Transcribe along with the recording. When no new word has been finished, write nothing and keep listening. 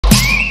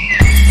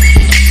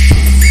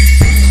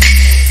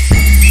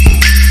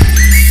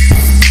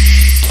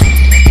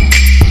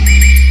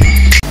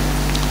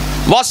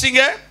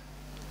வாசிங்க.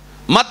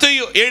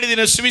 மத்தேயு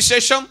எழுதின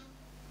சுவிசேஷம்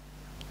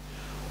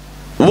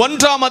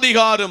 1ஆம்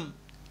அதிகாரம்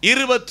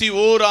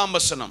 21ஆம்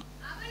வசனம்.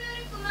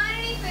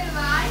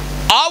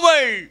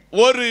 அவள்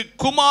ஒரு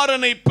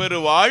குமாரனை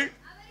பெறுவாள்,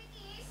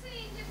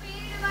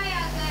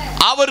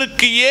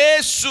 அவருக்கு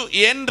இயேசு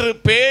என்று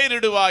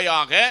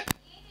பெயரிடுவாயாக,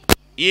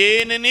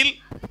 ஏனெனில்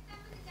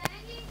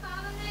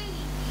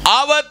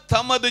அவர்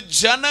தமது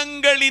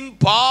ஜனங்களின்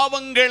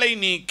பாவங்களை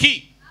நீக்கி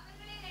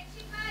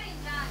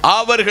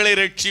அவர்களை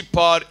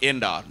ரட்சிப்பார்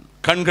என்றார்.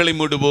 கண்களை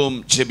மூடுவோம்,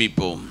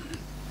 ஜெபிப்போம்.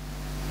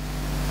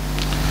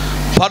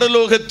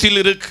 பரலோகத்தில்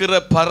இருக்கிற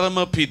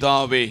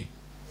பரமபிதாவே,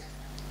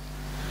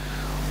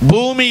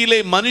 பூமியிலே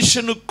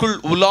மனுஷனுக்குள்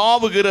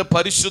உலாவுகிற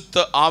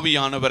பரிசுத்த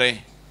ஆவியானவரே,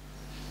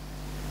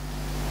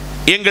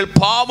 எங்கள்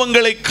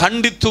பாவங்களை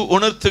கண்டித்து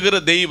உணர்த்துகிற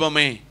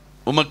தெய்வமே,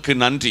 உமக்கு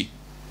நன்றி.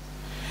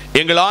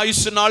 எங்கள்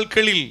ஆயுசு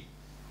நாட்களில்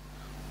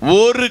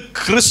ஒரு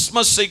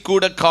கிறிஸ்மஸை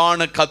கூட காண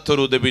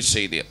கர்த்தர் உதவி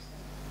செய்தீர்.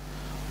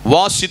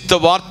 வாசித்த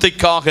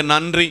வார்த்தைக்காக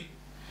நன்றி.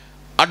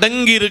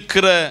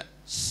 அடங்கியிருக்கிற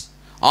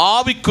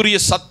ஆவிக்குரிய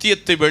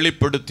சத்தியத்தை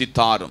வெளிப்படுத்தி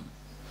தாரும்.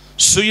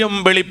 சுயம்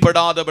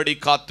வெளிப்படாதபடி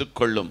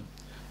காத்துக்கொள்ளும்.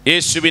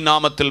 இயேசுவின்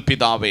நாமத்தில்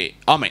பிதாவே,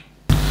 ஆமென்.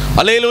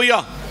 அல்லேலூயா.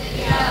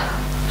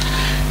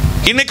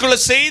 இன்னைக்குள்ள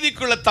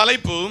செய்திக்குள்ள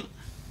தலைப்பு,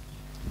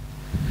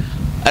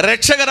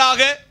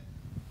 இரட்சகராக,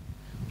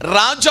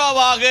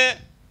 ராஜாவாக,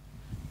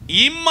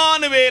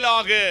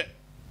 இம்மானுவேலாக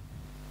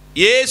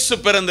இயேசு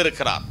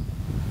பிறந்திருக்கிறார்.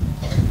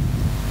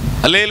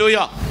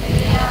 அல்லேலூயா.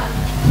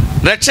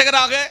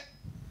 இரட்சகராக,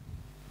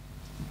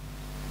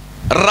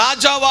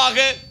 ராஜாவாக,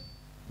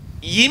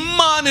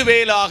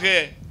 இம்மானுவேலாக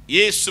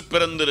இயேசு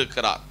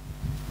பிறந்திருக்கிறார்.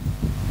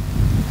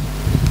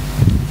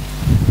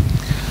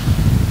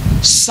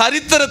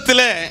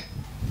 சரித்திரத்தில்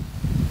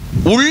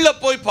உள்ள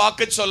போய்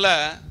பார்க்க சொல்ல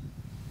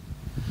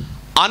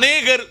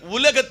அநேகர்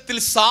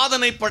உலகத்தில்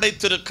சாதனை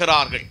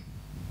படைத்திருக்கிறார்கள்.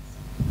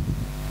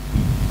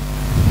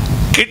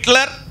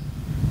 ஹிட்லர்,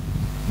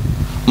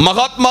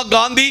 மகாத்மா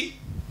காந்தி,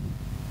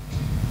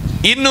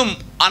 இன்னும்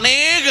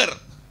அநேகர்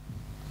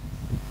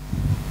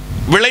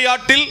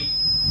விளையாட்டில்,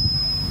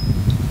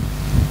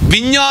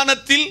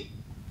 விஞ்ஞானத்தில்,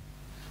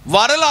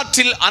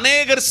 வரலாற்றில்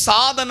அநேகர்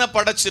சாதனை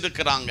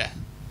படைச்சிருக்கிறாங்க.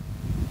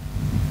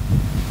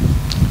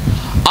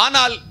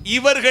 ஆனால்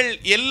இவர்கள்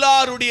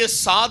எல்லாருடைய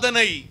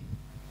சாதனை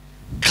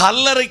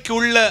கல்லறைக்கு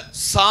உள்ள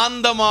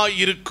சாந்தமாய்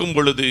இருக்கும்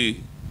பொழுது,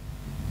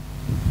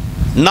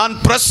 நான்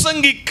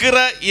பிரசங்கிக்கிற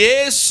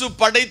இயேசு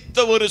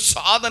படைத்த ஒரு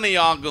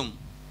சாதனையாகும்.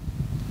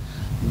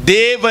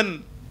 தேவன்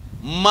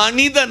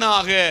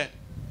மனிதனாக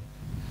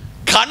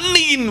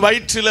கன்னியின்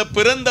வயிற்றில்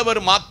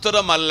பிறந்தவர்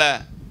மாத்திரம் அல்ல,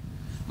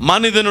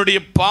 மனிதனுடைய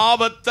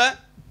பாவத்தை,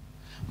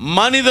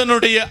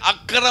 மனிதனுடைய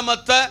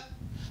அக்கிரமத்தை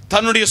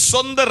தன்னுடைய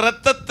சொந்த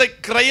இரத்தத்தை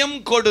கிரயம்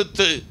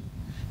கொடுத்து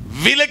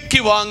விலக்கி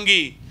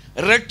வாங்கி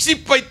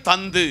ரட்சிப்பை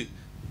தந்து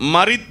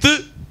மரித்து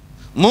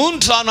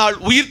 3ஆம் நாள்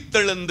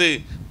உயிர்த்தெழுந்து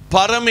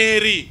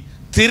பரமேறி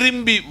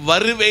திரும்பி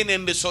வருவேன்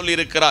என்று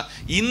சொல்லியிருக்கிறார்.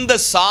 இந்த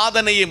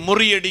சாதனையை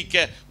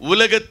முறியடிக்க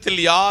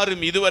உலகத்தில்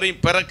யாரும் இதுவரை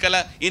பிறக்கல,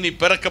 இனி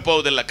பிறக்க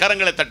போவதில்லை.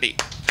 கரங்களை தட்டி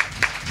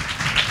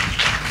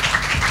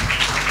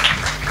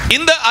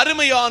இந்த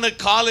அருமையான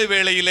காலை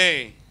வேளையிலே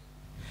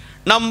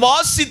நாம்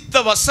வாசித்த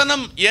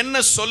வசனம் என்ன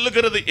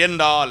சொல்லுகிறது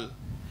என்றால்,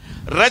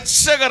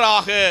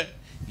 இரட்சகராக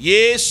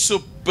இயேசு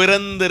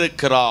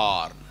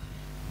பிறந்திருக்கிறார்.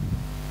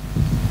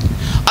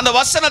 அந்த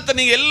வசனத்தை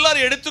நீங்க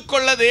எல்லாரும்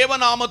எடுத்துக்கொள்ள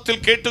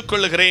தேவநாமத்தில்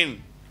கேட்டுக்கொள்ளுகிறேன்.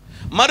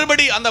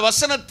 மறுபடி அந்த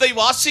வசனத்தை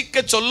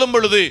வாசிக்க சொல்லும்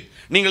பொழுது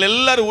நீங்கள்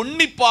எல்லாரும்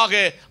உன்னிப்பாக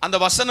அந்த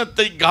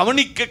வசனத்தை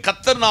கவனிக்க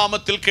கர்த்தர்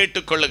நாமத்தில்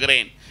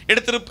கேட்டுக்கொள்ளுகிறேன்.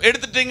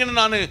 எடுத்துட்டீங்கன்னு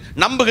நான்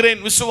நம்புகிறேன்,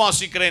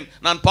 விசுவாசிக்கிறேன்,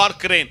 நான்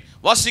பார்க்கிறேன்.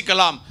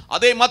 வாசிக்கலாம்.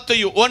 அதே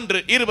மத்தேயு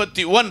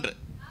 1:21.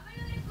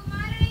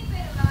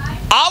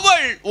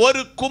 அவள்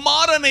ஒரு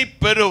குமாரனை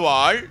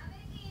பெறுவாள்,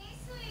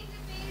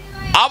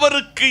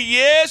 அவருக்கு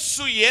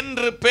இயேசு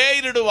என்று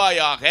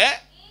பெயரிடுவாயாக,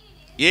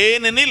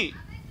 ஏனெனில்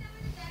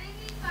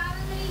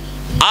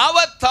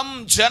அவர் தம்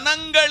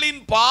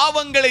ஜனங்களின்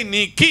பாவங்களை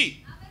நீக்கி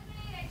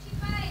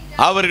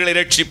அவர்களை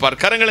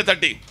ரட்சிப்பார். கரங்களை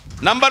தட்டி.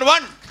 நம்பர்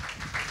 1,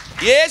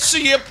 இயேசு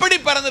எப்படி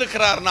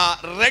பிறந்திருக்கிறார்னா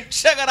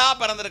இரட்சகரா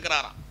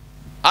பிறந்திருக்கிறாராம்.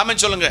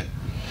 ஆமென் சொல்லுங்க.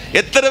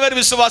 எத்தனை பேர்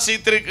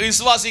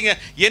விசுவாசிங்க?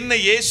 என்ன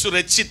இயேசு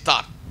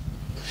ரட்சித்தார்,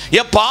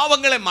 என்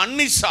பாவங்களை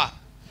மன்னிச்சார்.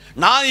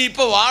 நான்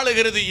இப்ப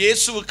வாழுகிறது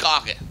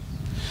இயேசுவுக்காக,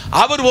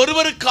 அவர்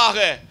ஒருவருக்காக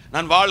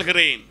நான்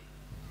வாழ்கிறேன்.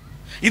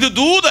 இது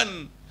தூதன்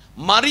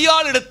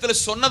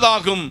மரியாளிடத்தில்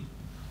சொன்னதாகும்.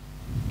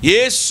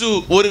 இயேசு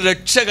ஒரு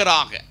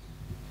இரட்சகராக,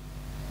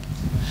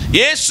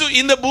 இயேசு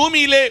இந்த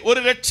பூமியிலே ஒரு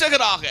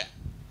இரட்சகராக,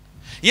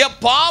 என்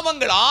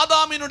பாவங்கள்,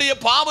 ஆதாமினுடைய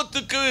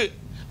பாவத்துக்கு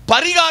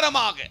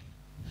பரிகாரமாக,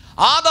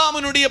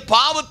 ஆதாமினுடைய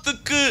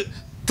பாவத்துக்கு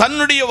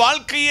தன்னுடைய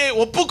வாழ்க்கையை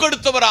ஒப்பு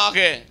கொடுத்தவராக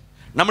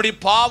நம்முடைய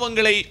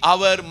பாவங்களை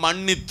அவர்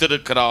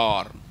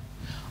மன்னித்திருக்கிறார்.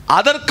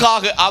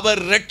 அதற்காக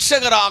அவர்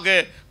இரட்சகராக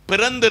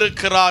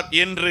பிறந்திருக்கிறார்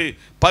என்று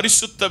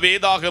பரிசுத்த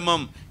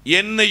வேதாகமம்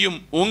என்னையும்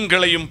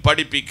உங்களையும்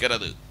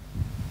படிப்பிக்கிறது.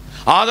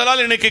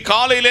 ஆதலால் இன்னைக்கு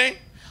காலையிலே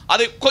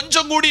அதை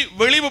கொஞ்சம் கூடி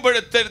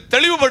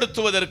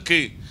தெளிவுபடுத்துவதற்கு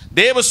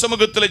தேவ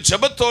சமூகத்தில்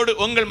ஜெபத்தோடு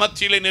உங்கள்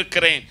மத்தியிலே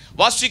நிற்கிறேன்.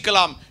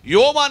 வாசிக்கலாம்.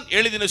 யோவான்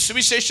எழுதின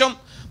சுவிசேஷம்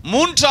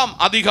 3ஆம்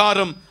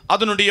அதிகாரம்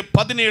அதனுடைய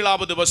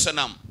 17வது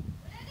வசனம்.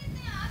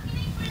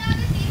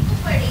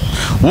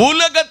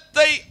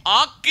 உலகத்தை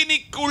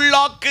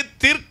ஆக்கினிக்குள்ளாக்க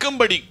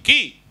தீர்க்கும்படிக்கு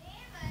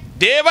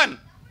தேவன்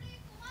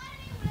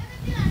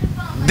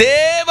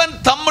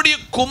தம்முடைய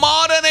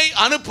குமாரனை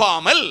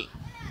அனுப்பாமல்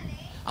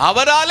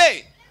அவராலே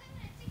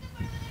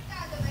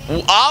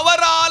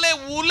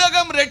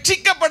உலகம்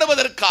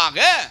ரட்சிக்கப்படுவதற்காக.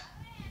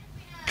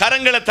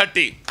 கரங்களை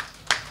தட்டி.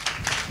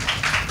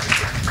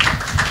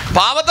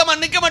 பாவத்தை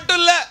மன்னிக்க மட்டும்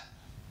இல்ல,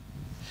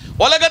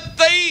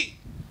 உலகத்தை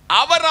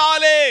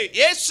அவராலே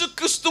இயேசு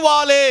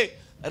கிறிஸ்துவாலே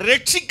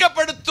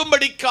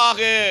ரட்சிக்கப்படுத்தும்படிக்காக,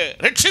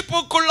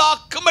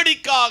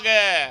 ரட்சிப்புக்குள்ளாக்கும்படிக்காக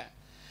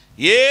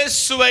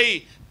இயேசுவை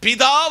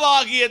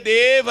பிதாவாகிய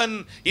தேவன்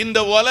இந்த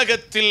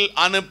உலகத்தில்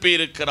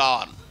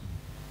அனுப்பியிருக்கிறார்.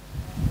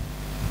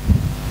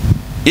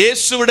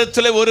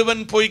 இயேசுவிடத்தில்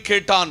ஒருவன் போய்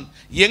கேட்டான்,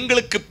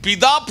 எங்களுக்கு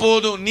பிதா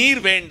போதும்,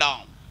 நீர்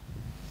வேண்டாம்.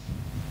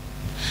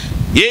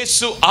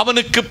 இயேசு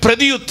அவனுக்கு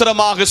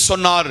பிரதியுத்தரமாக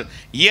சொன்னார்,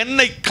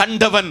 என்னை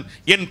கண்டவன்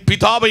என்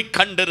பிதாவை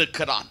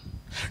கண்டிருக்கிறான்.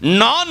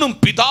 நானும்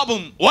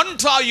பிதாவும்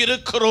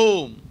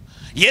ஒன்றாயிருக்கிறோம்.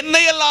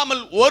 என்னை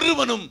அல்லாமல்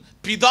ஒருவனும்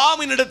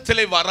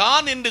பிதாவினிடத்திலே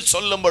வரான் என்று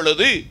சொல்லும்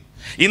பொழுது,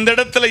 இந்த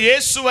இடத்துல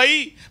இயேசுவை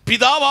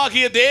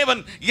பிதாவாகிய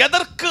தேவன்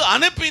எதற்கு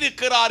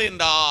அனுப்பியிருக்கிறார்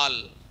என்றால்,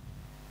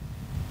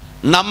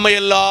 நம்மை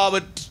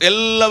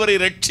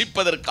எல்லாவரையும்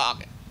ரட்சிப்பதற்காக,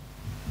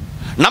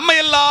 நம்மை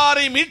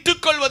எல்லாரையும்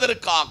மீட்டுக்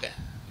கொள்வதற்காக,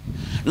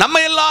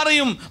 நம்மை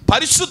எல்லாரையும்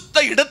பரிசுத்த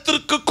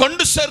இடத்திற்கு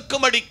கொண்டு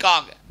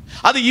சேர்க்கும்படிக்காக.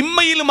 அது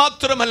இம்மையிலும்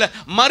மாத்திரமல்ல,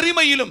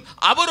 மறுமையிலும்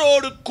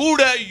அவரோடு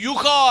கூட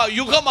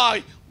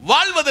யுகமாய்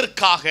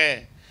வாழ்வதற்காக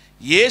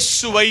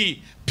இயேசுவை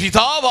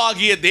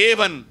பிதாவாகிய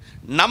தேவன்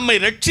நம்மை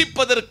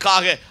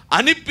ரட்சிப்பதற்காக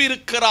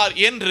அனுப்பியிருக்கிறார்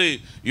என்று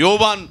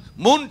யோவான்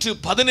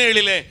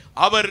 3:17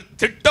 அவர்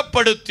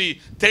திட்டப்படுத்தி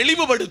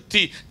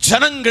தெளிவுபடுத்தி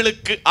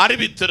ஜனங்களுக்கு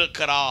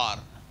அறிவித்திருக்கிறார்.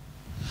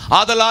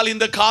 ஆதலால்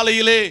இந்த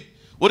காலையிலே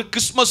ஒரு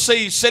கிறிஸ்மஸை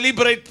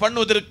செலிப்ரேட்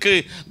பண்ணுவதற்கு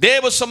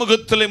தேவ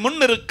சமூகத்தில்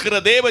முன்னிருக்கிற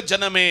தேவ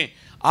ஜனமே,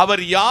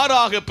 அவர்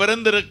யாராக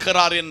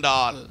பிறந்திருக்கிறார்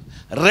என்றால்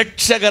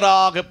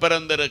இரட்சகராக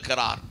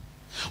பிறந்திருக்கிறார்.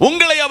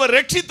 உங்களை அவர்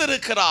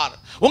ரட்சித்திருக்கிறார்,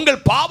 உங்கள்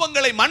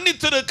பாவங்களை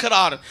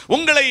மன்னித்திருக்கிறார்,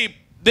 உங்களை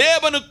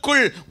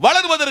தேவனுக்குள்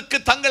வளர்வதற்கு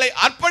தங்களை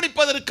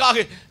அர்ப்பணிப்பதற்காக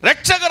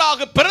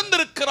இரட்சகராக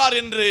பிறந்திருக்கிறார்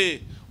என்று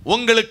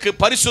உங்களுக்கு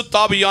பரிசுத்த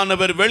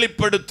ஆவியானவர்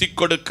வெளிப்படுத்தி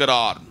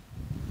கொடுக்கிறார்.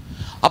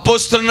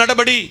 அப்போஸ்தலர்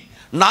நடபடி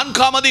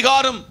 4ஆம்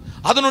அதிகாரம்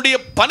அதனுடைய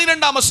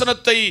 12ஆம்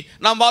வசனத்தை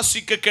நாம்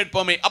வாசிக்க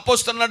கேட்போமே.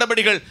 அப்போஸ்தலர்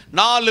நடபடிகள்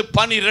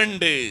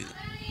 4:12.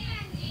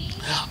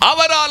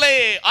 அவராலே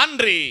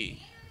அன்றி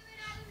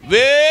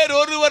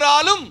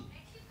வேறொருவராலும்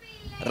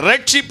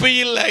ரட்சிப்பு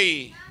இல்லை,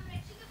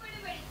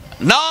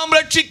 நாம்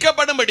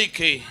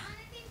ரட்சிக்கப்படும்படிக்கு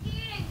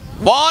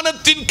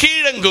வானத்தின்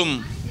கீழெங்கும்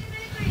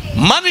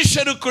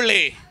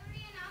மனுஷருக்குள்ளே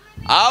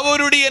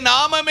அவருடைய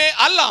நாமமே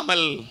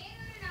அல்லாமல்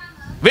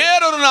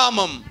வேறொரு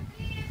நாமம்.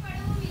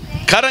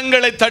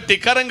 கரங்களை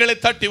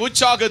தட்டி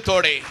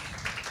உற்சாகத்தோட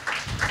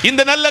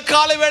இந்த நல்ல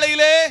காலை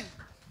வேளையிலே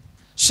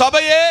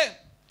சபையே,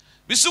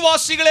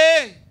 விசுவாசிகளே,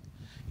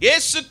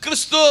 இயேசு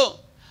கிறிஸ்து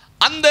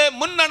அந்த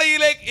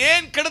முன்னடையிலே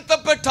ஏன்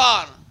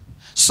கிடத்தப்பட்டார்?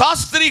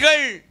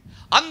 சாஸ்திரிகள்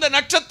அந்த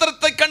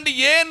நட்சத்திரத்தை கண்டு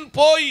ஏன்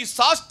போய்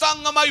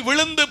சாஷ்டாங்கமாய்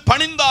விழுந்து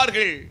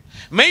பணிந்தார்கள்?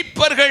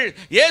 மெய்ப்பர்கள்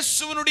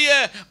இயேசுவினுடைய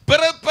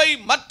பிறப்பை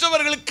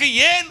மற்றவர்களுக்கு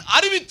ஏன்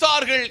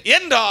அறிவித்தார்கள்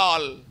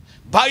என்றால்,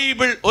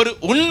 பைபிள் ஒரு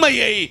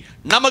உண்மையை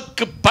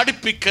நமக்கு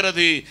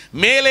படிப்பிக்கிறது.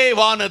 மேலே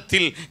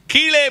வானத்தில்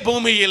கீழே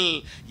பூமியில்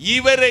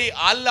இவரை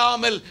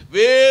அல்லாமல்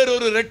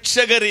வேறொரு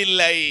இரட்சகர்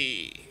இல்லை.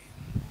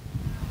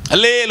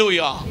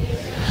 அல்லேலூயா.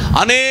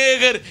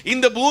 அநேகர்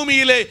இந்த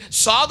பூமியிலே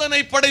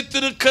சாதனை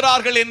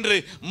படைத்திருக்கிறார்கள் என்று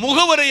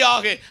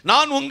முகவரையாக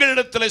நான்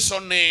உங்களிடத்தில்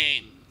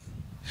சொன்னேன்.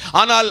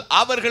 ஆனால்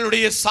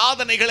அவர்களுடைய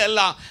சாதனைகள்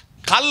எல்லாம்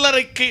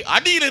கல்லறைக்கு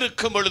அடியில்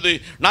இருக்கும் பொழுது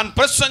நான்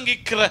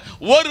பிரசங்கிக்கிற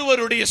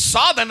ஒருவருடைய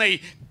சாதனை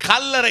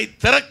கல்லறை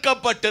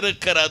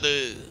திறக்கப்பட்டிருக்கிறது.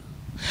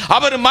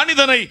 அவர்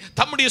மனிதனை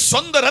தம்முடைய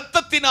சொந்த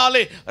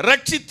இரத்தத்தினாலே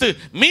ரட்சித்து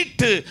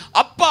மீட்டு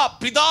அப்பா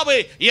பிதாவே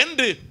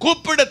என்று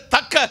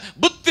கூப்பிடத்தக்க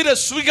புத்திர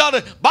சுவிகார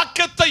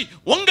பாக்கியத்தை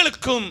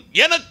உங்களுக்கும்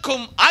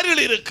எனக்கும்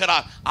அருள்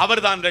இருக்கிறார்.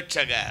 அவர்தான்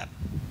இரட்சகர்.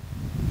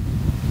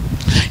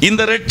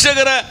 இந்த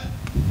இரட்சகரை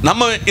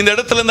நம்ம இந்த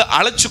இடத்துல இருந்து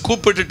அழைச்சு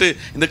கூப்பிட்டுட்டு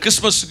இந்த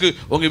கிறிஸ்மஸுக்கு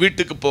உங்க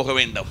வீட்டுக்கு போக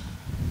வேண்டும்.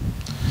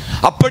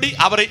 அப்படி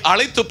அவரை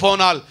அழைத்து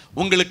போனால்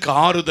உங்களுக்கு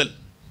ஆறுதல்,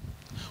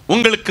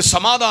 உங்களுக்கு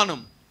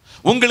சமாதானம்,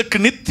 உங்களுக்கு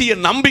நித்திய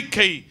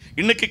நம்பிக்கை.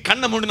 இன்னைக்கு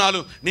கண்ண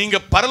மூடினாலும் நீங்க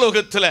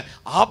பரலோகத்தில்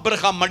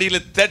ஆபிரகாம்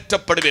மடியில்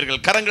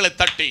தேற்றப்படுவீர்கள். கரங்களை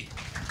தட்டி.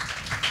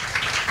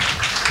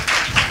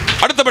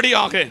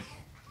 அடுத்தபடியாக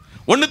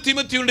 1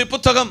 தீமோத்தேயுடைய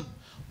புத்தகம்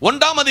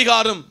 1ஆம்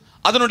அதிகாரம்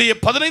அதனுடைய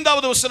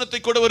 15வது வசனத்தை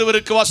கூட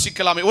ஒருவருக்கு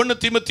வாசிக்கலாமே. 1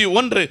 தீமோத்தேயு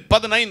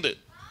 1:15.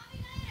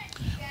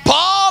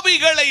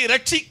 பாவிகளை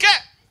ரட்சிக்க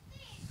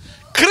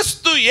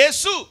கிறிஸ்து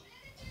இயேசு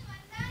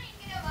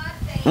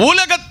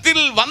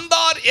உலகத்தில்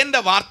வந்தார் என்ற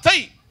வார்த்தை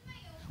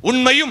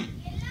உண்மையும்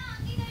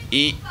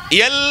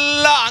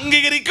எல்லா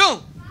அங்கீகரிக்கும்.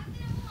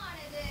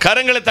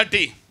 கரங்களை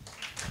தட்டி.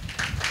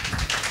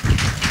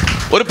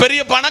 ஒரு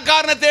பெரிய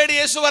பணக்காரனை தேடி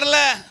இயேசு வரல,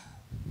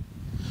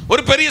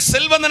 ஒரு பெரிய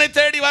செல்வந்தனை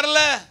தேடி வரல,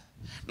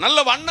 நல்ல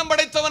வண்ணம்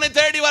படைத்தவனை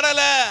தேடி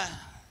வரல.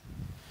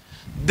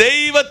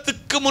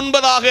 தெய்வத்துக்கு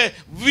முன்பதாக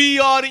we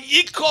are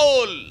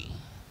equal.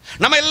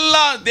 நம்ம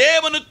எல்லாம்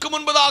தேவனுக்கு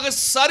முன்பதாக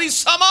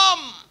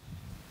சரிசமம்.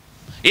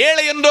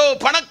 ஏழை என்றோ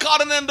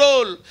பணக்காரன் என்றோ,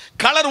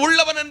 கலர்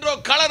உள்ளவன் என்றோ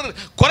கலர்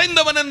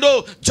குறைந்தவன் என்றோ,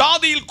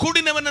 ஜாதியில்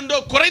கூடினவன் என்றோ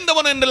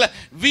குறைந்தவன் என்றல்ல,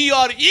 we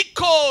are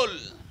equal.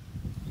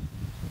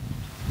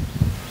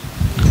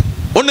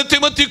 1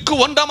 தீமோத்தேயுக்கு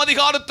 1ஆம்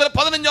அதிகாரத்தில்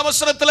 15ஆம்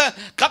வசனத்தில்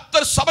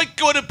கர்த்தர்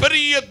சபைக்கு ஒரு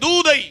பெரிய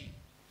தூதை,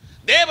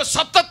 தேவ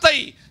சத்தத்தை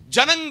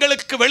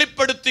ஜனங்களுக்கு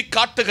வெளிப்படுத்தி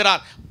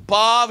காட்டுகிறார்.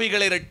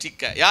 பாவிகளை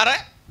ரட்சிக்க. யார?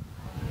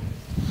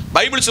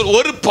 பைபிள் சொல்,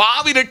 ஒரு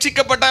பாவி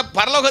ரட்சிக்கப்பட்ட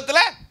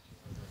பரலோகத்தில்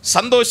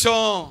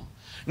சந்தோஷம்.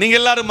 நீங்க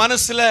எல்லாரும்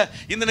மனசுல,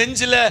 இந்த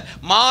நெஞ்சில,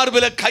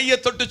 மார்பில கையை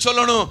தொட்டு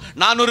சொல்லணும்,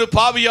 நான் ஒரு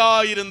பாவியா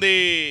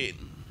இருந்தேன்.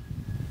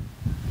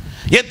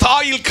 என்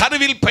தாயில்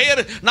கருவில்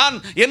பெயர், நான்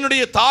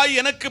என்னுடைய தாய்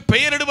எனக்கு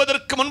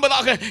பெயரிடுவதற்கு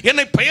முன்பதாக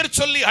என்னை பெயர்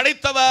சொல்லி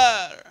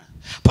அழைத்தவர்.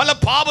 பல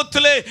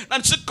பாவத்திலே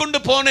நான் சிக்கொண்டு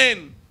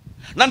போனேன்,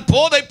 நான்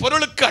போதை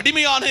பொருளுக்கு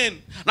அடிமையானேன்,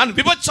 நான்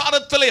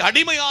விபச்சாரத்திலே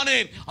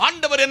அடிமையானேன்.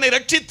 ஆண்டவர் என்னை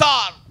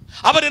ரட்சித்தார்.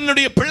 அவர்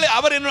என்னுடைய பிள்ளை,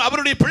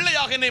 அவருடைய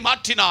பிள்ளையாக என்னை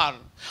மாற்றினார்.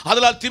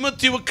 அதனால்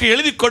தீமோத்தேயுவுக்கு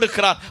எழுதி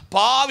கொடுக்கிறார்,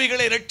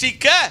 பாவிகளை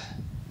ரட்சிக்க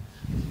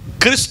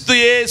கிறிஸ்து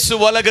இயேசு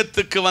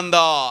உலகத்துக்கு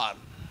வந்தார்.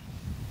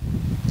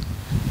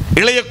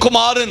 இளைய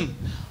குமாரன்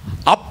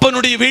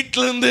அப்பனுடைய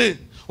வீட்டிலிருந்து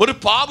ஒரு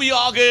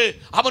பாவியாக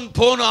அவன்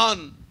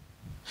போனான்.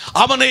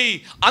 அவனை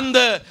அந்த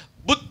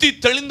புத்தி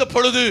தெளிந்த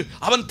பொழுது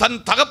அவன் தன்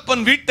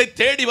தகப்பன் வீட்டை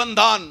தேடி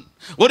வந்தான்.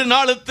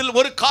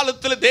 ஒரு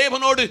காலத்தில்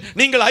தேவனோடு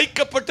நீங்கள்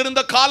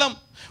ஐக்கியப்பட்டிருந்த காலம்,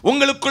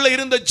 உங்களுக்குள்ள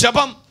இருந்த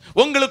ஜெபம்,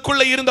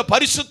 உங்களுக்குள்ள இருந்த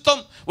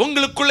பரிசுத்தம்,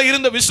 உங்களுக்குள்ள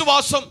இருந்த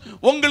விசுவாசம்,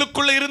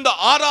 உங்களுக்குள்ள இருந்த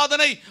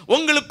ஆராதனை,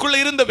 உங்களுக்குள்ள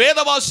இருந்த வேத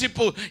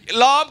வாசிப்பு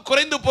எல்லாம்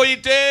குறைந்து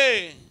போயிட்டே.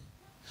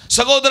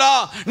 சகோதரா,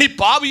 நீ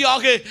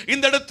பாவியாக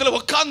இந்த இடத்துல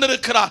உட்கார்ந்து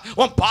இருக்கிறார்.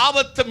 உன்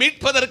பாவத்தை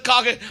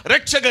மீட்பதற்காக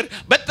இரட்சகர்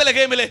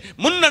பெத்லகேமிலே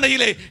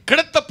முன்னணியிலே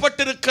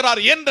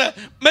கிடத்தப்பட்டிருக்கிறார் என்ற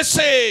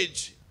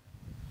மெசேஜ்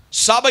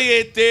சபையை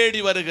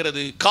தேடி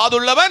வருகிறது.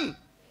 காதுள்ளவன்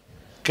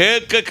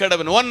கேட்க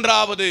கடவன்.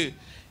 1வது,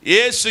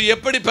 இயேசு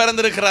எப்படி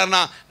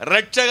பிறந்திருக்கிறார்னா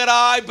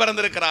இரட்சகராய்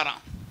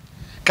பிறந்திருக்கிறாராம்.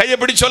 கையை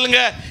பிடி சொல்லுங்க,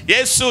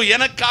 இயேசு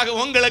எனக்காக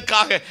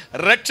உங்களுக்காக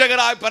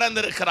இரட்சகராய்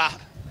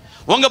பிறந்திருக்கிறார்.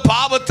 உங்க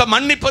பாவத்தை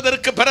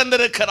மன்னிப்பதற்கு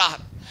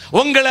பிறந்திருக்கிறார்.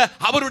 உங்களை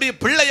அவருடைய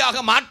பிள்ளையாக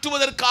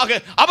மாற்றுவதற்காக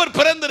அவர்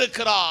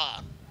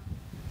பிறந்திருக்கிறார்.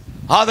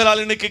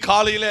 ஆதலால் இன்னைக்கு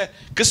காலையில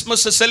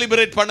கிறிஸ்துமஸ்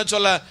செலிப்ரேட் பண்ண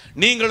சொல்ல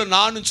நீங்களும்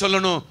நானும்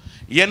சொல்லணும்,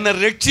 என்னை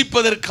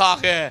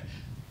ரட்சிப்பதற்காக,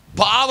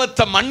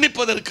 பாவத்தை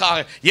மன்னிப்பதற்காக,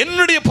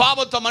 என்னுடைய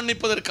பாவத்தை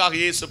மன்னிப்பதற்காக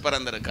இயேசு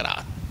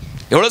பிறந்திருக்கிறார்.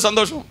 எவ்வளவு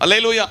சந்தோஷம்!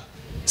 அல்லேலூயா!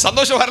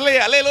 சந்தோஷம் வரலையே?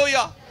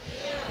 அல்லேலூயா!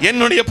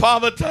 என்னுடைய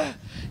பாவத்தை,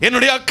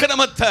 என்னுடைய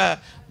அக்கிரமத்தை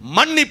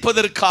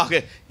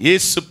மன்னிப்பதற்காக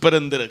இயேசு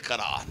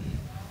பிறந்திருக்கிறார்.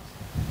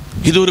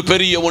 இது ஒரு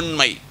பெரிய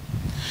உண்மை,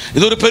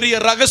 இது ஒரு பெரிய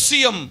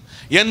ரகசியம்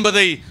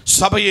என்பதை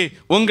சபையை,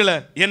 உங்களை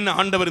என்ன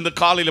ஆண்டவர் இந்த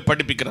காலையில்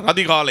படிப்பிக்கிறார்.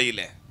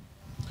 அதிகாலையில்.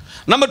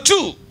 நம்பர் 2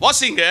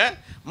 வாசிங்க,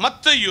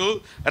 மத்தேயு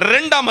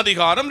 2ஆம்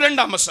அதிகாரம்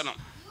 2ஆம் வசனம்.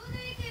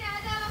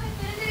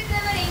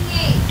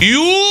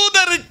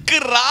 யூதருக்கு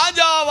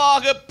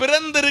ராஜாவாக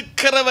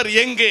பிறந்திருக்கிறவர்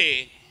எங்கே?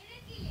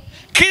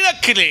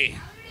 கிழக்கிலே.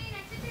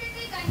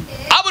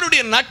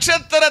 அவருடைய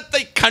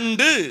நட்சத்திரத்தை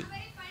கண்டு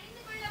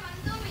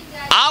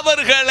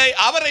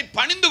அவரை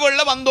பணிந்து கொள்ள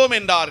வந்தோம்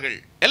என்றார்கள்.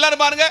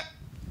 எல்லாரும் பாருங்க,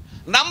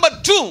 நம்பர்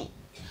 2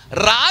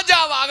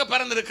 ராஜாவாக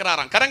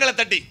பிறந்திருக்கிறாராம். கரங்களை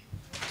தட்டி.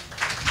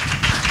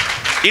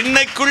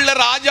 இன்னைக்குள்ள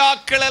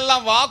ராஜாக்கள்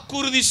எல்லாம்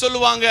வாக்குறுதி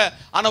சொல்லுவாங்க,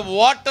 ஆனா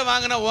ஓட்ட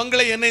வாங்கின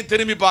உங்களை என்னை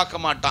திரும்பி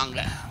பார்க்க மாட்டாங்க.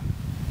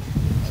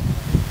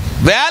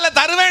 வேலை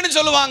தருவேன்னு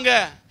சொல்லுவாங்க,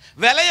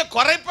 விலையை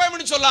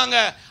குறைப்பேன்னு சொல்லாங்க,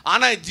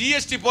 ஆனா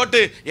ஜிஎஸ்டி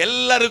போட்டு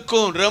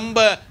எல்லாருக்கும் ரொம்ப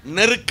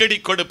நெருக்கடி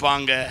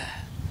கொடுப்பாங்க.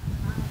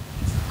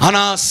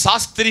 ஆனா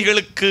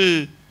சாஸ்திரிகளுக்கு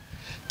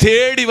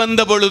தேடி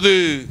வந்த பொழுது,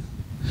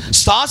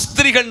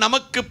 சாஸ்திரிகள்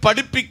நமக்கு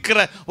படிப்பிக்கிற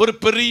ஒரு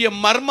பெரிய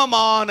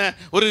மர்மமான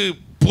ஒரு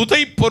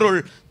புதைப்பொருள்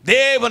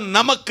தேவன்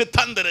நமக்கு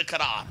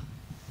தந்திருக்கிறார்.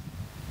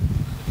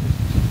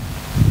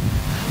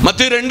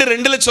 மத்தேயு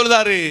 2:2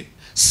 சொல்றாரு,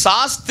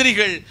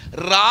 சாஸ்திரிகள்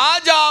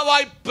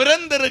ராஜாவாய்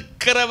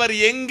பிறந்திருக்கிறவர்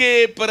எங்கே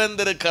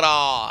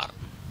பிறந்திருக்கிறார்?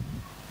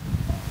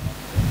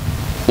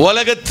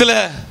 உலகத்தில்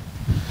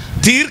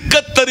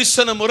தீர்க்க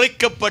தரிசனம்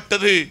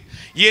உரைக்கப்பட்டது,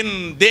 என்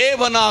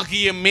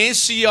தேவனாகிய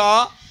மேசியா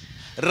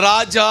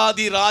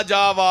ராஜாதி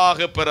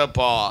ராஜாவாக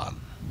பிறப்பார்.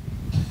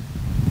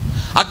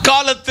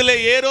 அக்காலத்திலே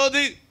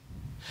ஏரோது,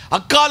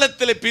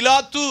 அக்காலத்திலே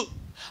பிலாத்து,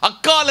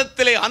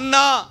 அக்காலத்திலே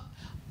அன்னா,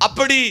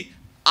 அப்படி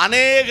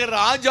அநேக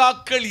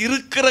ராஜாக்கள்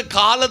இருக்கிற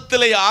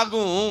காலத்திலே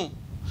ஆகும்.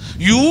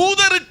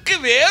 யூதருக்கு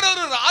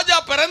வேறொரு ராஜா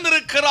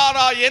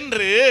பிறந்திருக்கிறாரா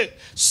என்று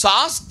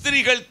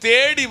சாஸ்திரிகள்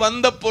தேடி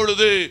வந்த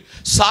பொழுது,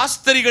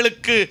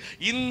 சாஸ்திரிகளுக்கு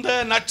இந்த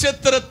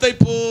நட்சத்திரத்தை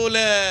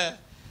போல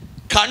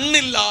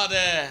கண்ணில்லாத,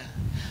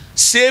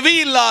 செவி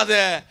இல்லாத,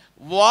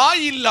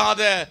 வாய்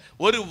இல்லாத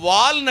ஒரு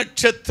வால்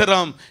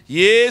நட்சத்திரம்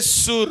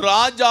இயேசு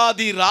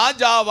ராஜாதி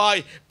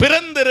ராஜாவாய்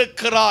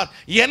பிறந்திருக்கிறார்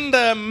என்ற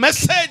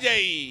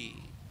மெசேஜை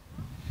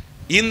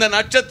இந்த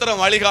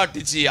நட்சத்திரம்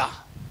வழிகாட்டிச்சியா?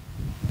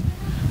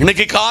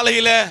 இன்னைக்கு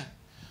காலையில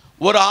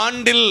ஒரு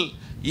ஆண்டில்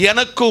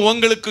எனக்கு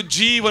உங்களுக்கு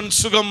ஜீவன்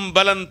சுகம்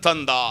பலன்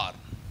தந்தார்.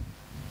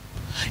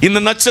 இந்த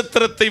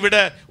நட்சத்திரத்தை விட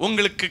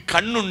உங்களுக்கு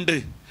கண்ணுண்டு,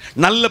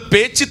 நல்ல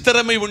பேச்சு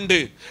திறமை உண்டு,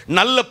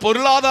 நல்ல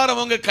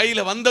பொருளாதாரம் உங்க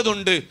கையில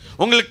வந்ததுண்டு,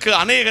 உங்களுக்கு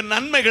அநேக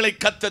நன்மைகளை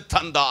கத்த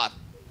தந்தார்.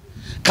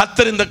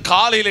 கத்தர் இந்த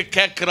காலையில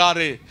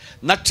கேட்கிறாரு,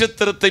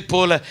 நட்சத்திரத்தை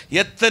போல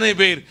எத்தனை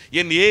பேர்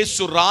என்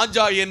இயேசு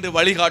ராஜா என்று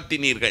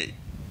வழிகாட்டினீர்கள்?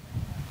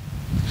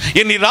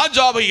 என்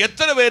ராஜாவை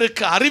எத்தனை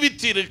பேருக்கு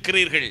அறிவித்து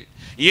இருக்கிறீர்கள்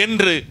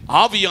என்று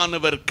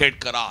ஆவியானவர்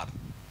கேட்கிறார்.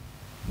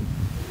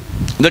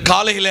 இந்த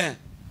காலையில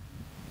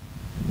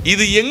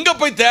இது எங்க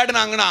போய்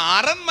தேடினாங்கன்னா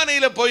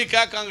அரண்மனையில போய்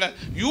கேட்காங்க.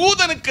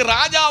 யூதனுக்கு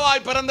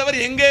ராஜாவாய் பிறந்தவர்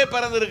எங்கே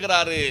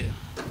பிறந்திருக்கிறாரு?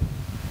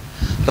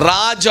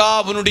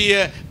 ராஜாவினுடைய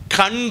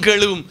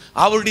கண்களும்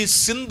அவருடைய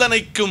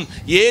சிந்தனைக்கும்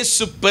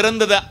இயேசு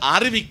பிறந்ததை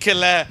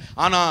அறிவிக்கல.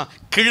 ஆனா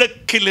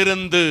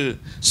கிழக்கிலிருந்து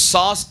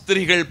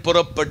சாஸ்திரிகள்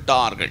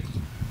புறப்பட்டார்கள்.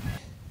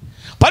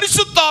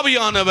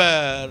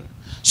 பரிசுத்தாவியானவர்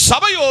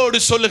சபையோடு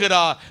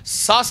சொல்லுகிறார்,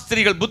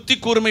 சாஸ்திரிகள் புத்தி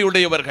கூர்மை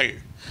உடையவர்கள்,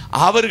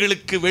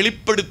 அவர்களுக்கு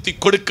வெளிப்படுத்தி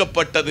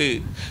கொடுக்கப்பட்டது.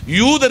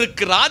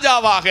 யூதருக்கு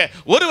ராஜாவாக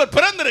ஒருவர்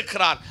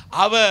பிறந்திருக்கிறார்,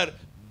 அவர்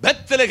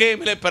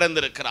பெத்லகேமிலே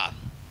பிறந்திருக்கிறார்.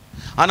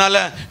 அதனால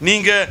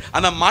நீங்க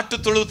அந்த மாட்டு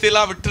தொழுவத்தை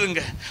எல்லாம்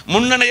விட்டுருங்க,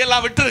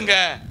 முன்னணையெல்லாம் விட்டுருங்க.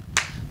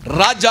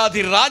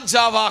 ராஜாதி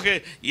ராஜாவாக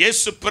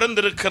இயேசு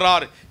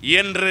பிறந்திருக்கிறார்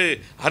என்று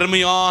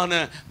அருமையான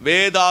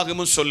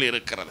வேதாகமும் சொல்லி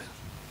இருக்கிறது.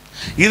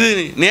 இது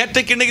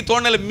நேற்றைக்கு இன்னைக்கு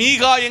தோணல.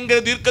 மீகா என்கிற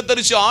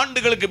தீர்க்கதரிசி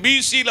ஆண்டுகளுக்கு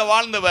பிசியில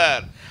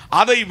வாழ்ந்தவர்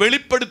அதை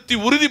வெளிப்படுத்தி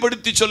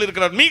உறுதிப்படுத்தி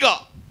சொல்லியிருக்கிறார். மீகா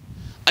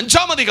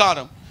 5ஆம்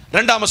அதிகாரம்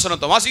 2ஆம்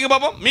வசனத்தை வாசிங்க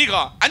பாப்போம்.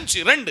 மீகா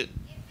 5:2.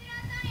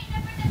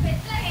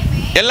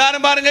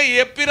 எல்லாரும் பாருங்க.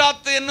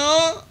 எப்பிராத்து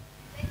என்னும்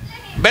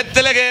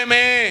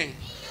பெத்லகேமே,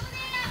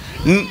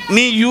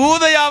 நீ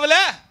யூதயாவில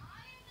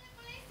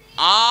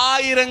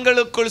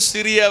ஆயிரங்களுக்குள்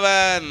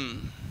சிறியவன்,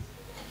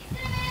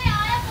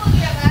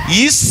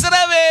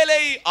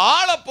 இஸ்ரவேலை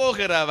ஆள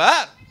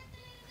போகிறவர்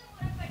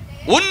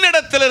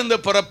உன்னிடத்திலிருந்து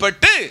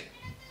புறப்பட்டு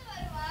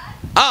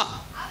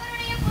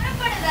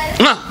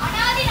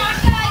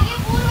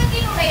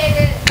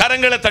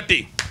கரங்களை தட்டி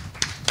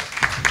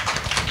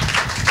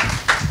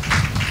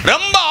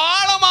ரொம்ப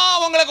ஆழமா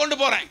உங்களை கொண்டு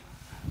போறேன்.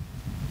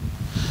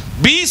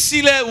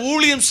 பிசில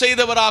ஊழியம்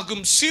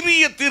செய்தவராகும்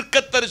சிறிய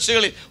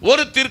தீர்க்கதரிசிகளில்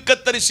ஒரு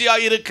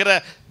தீர்க்கதரிசியாக இருக்கிற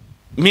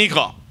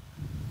மீகா,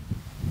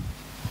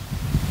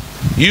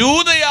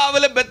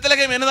 யூதயாவில்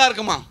பெத்லகேம் என்னதான்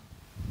இருக்குமா?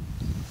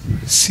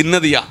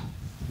 சின்னதியா.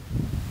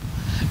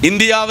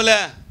 இந்தியாவில்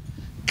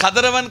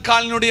கதிரவன்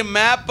காலனுடைய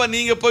மேப்பை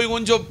நீங்க போய்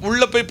கொஞ்சம்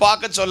உள்ள போய்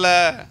பார்க்க சொல்ல,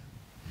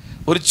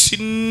 ஒரு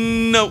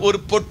சின்ன ஒரு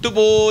பொட்டு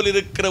போல்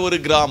இருக்கிற ஒரு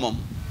கிராமம்.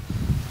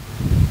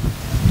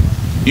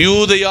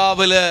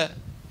 யூதயாவில்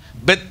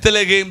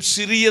பெத்லகேம்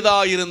சிறியதா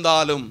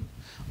இருந்தாலும்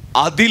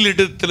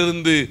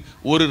அதிலிடத்திலிருந்து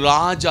ஒரு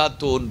ராஜா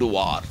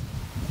தோன்றுவார்.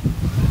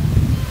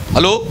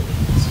 ஹலோ,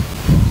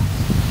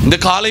 இந்த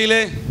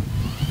காலையிலே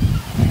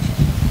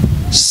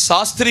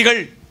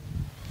சாஸ்திரிகள்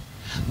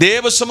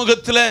தேவ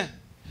சமூகத்தில்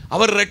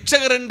அவர்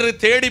இரட்சகர் என்று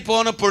தேடி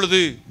போன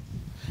பொழுது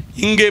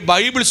இங்கே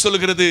பைபிள்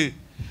சொல்கிறது,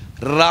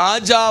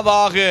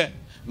 ராஜாவாக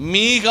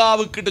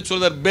மீகாவுக்கிட்ட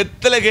சொல்றார்,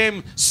 பெத்லகேம்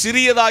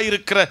சிறியதா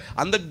இருக்கிற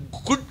அந்த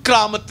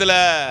குட்கிராமத்தில்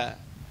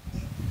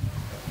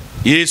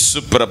இயேசு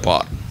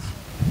பிறப்பார்.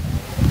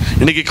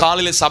 இன்னைக்கு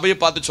காலையில் சபையை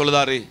பார்த்து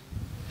சொல்லுதாரு,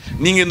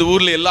 நீங்க இந்த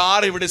ஊர்ல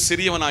எல்லாரையும் விட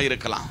சிறியவனாக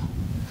இருக்கலாம்,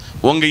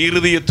 உங்க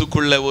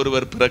இருதயத்துக்குள்ள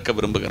ஒருவர் பிறக்க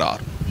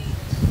விரும்புகிறார்.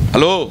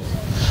 ஹலோ,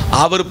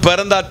 அவர்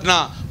பிறந்தாட்னா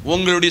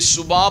உங்களுடைய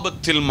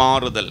சுபாவத்தில்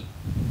மாறுதல்,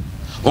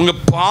 உங்க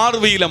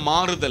பார்வையில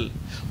மாறுதல்,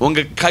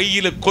 உங்க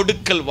கையில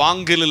கொடுக்கல்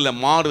வாங்கலில்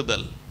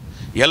மாறுதல்,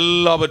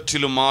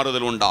 எல்லாவற்றிலும்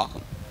மாறுதல்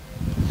உண்டாகும்.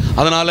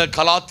 அதனால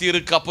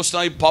கலாத்தியருக்கு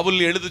அப்போஸ்தலனாகிய பவுல்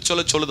எழுதி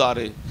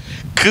சொல்லுதாரு,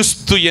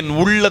 கிறிஸ்து என்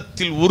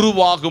உள்ளத்தில்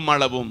உருவாகும்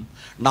அளவும்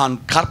நான்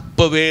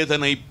கற்ப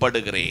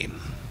வேதனைப்படுகிறேன்.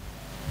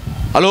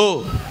 ஹலோ,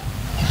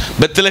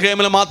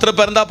 பெத்லகேமில் மாத்திரம்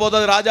பிறந்தா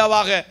போதாது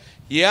ராஜாவாக,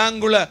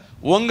 ஏங்குள்ள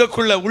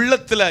உங்களுக்குள்ள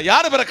உள்ளத்துல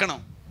யாரு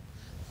பிறக்கணும்?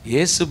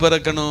 இயேசு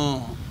பிறக்கணும்.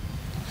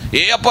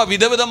 அப்பா,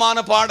 விதவிதமான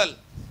பாடல்,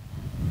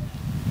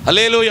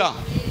 அல்லேலூயா,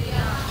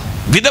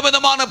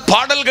 விதவிதமான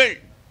பாடல்கள்,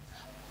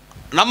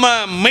 நம்ம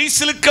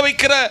மெய்சிலுக்க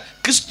வைக்கிற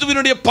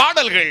கிறிஸ்துவினுடைய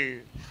பாடல்கள்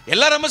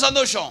எல்லாம் ரொம்ப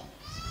சந்தோஷம்.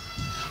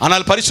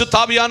 ஆனால் பரிசுத்த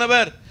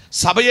ஆவியானவர்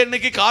சபையை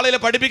இன்னைக்கு காலையில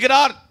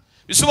படிப்பிக்கிறார்,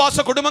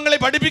 விசுவாச குடும்பங்களை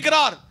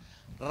படிப்பிக்கிறார்.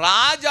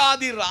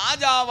 ராஜாதி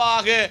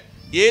ராஜாவாக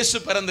இயேசு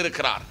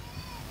பிறந்திருக்கிறார்.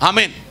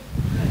 ஆமென்.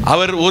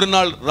 அவர் ஒரு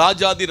நாள்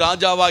ராஜாதி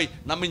ராஜாவாய்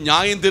நம்மை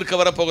நியாயம் தீர்க்க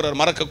வர போகிறார்,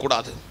 மறக்க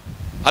கூடாது.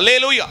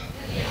 அல்லேலூயா.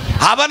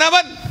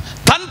 அவனவன்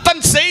தன்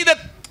தன் செய்த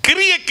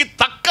கிரியைக்கு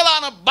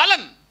தக்கதான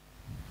பலன்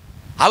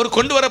அவர்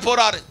கொண்டு வர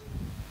போறாரு.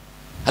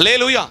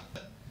 அல்லேலூயா.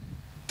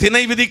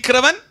 திணை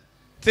விதிக்கிறவன்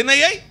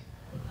திணையை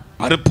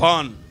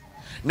அறுப்பான்.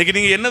 இன்னைக்கு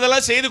நீங்க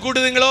என்னதெல்லாம் செய்து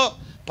கூடுதுங்களோ,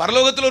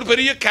 பரலோகத்தில் ஒரு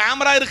பெரிய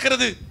கேமரா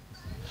இருக்கிறது,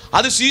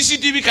 அது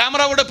சிசிடிவி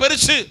கேமராவோட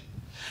பெருசு.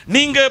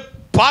 நீங்க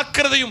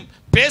பார்க்கிறதையும்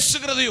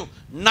பேசுகிறதையும்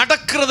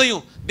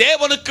நடக்கிறதையும்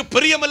தேவனுக்கு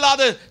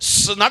பிரியமில்லாத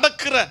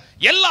நடக்கிற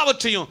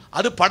எல்லாவற்றையும்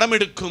அது படம்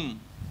எடுக்கும்.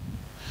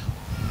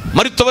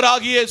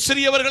 மரித்தவராகிய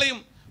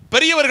சிறியவர்களையும்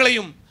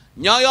பெரியவர்களையும்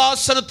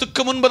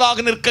நியாயாசனத்துக்கு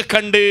முன்பதாக நிற்க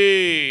கண்டு.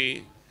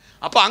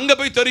 அப்ப அங்க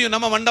போய் தெரியும்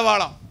நம்ம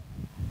மண்டவாளம்.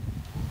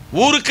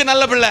 ஊருக்கு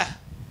நல்ல பிள்ளை,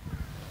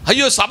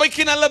 ஐயோ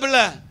சபைக்கு நல்ல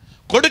பிள்ளை,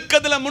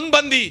 கொடுக்கதுல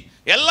முன்பந்தி,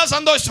 எல்லாம்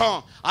சந்தோஷம்.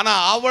 ஆனா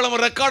அவ்வளவு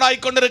ரெக்கார்ட்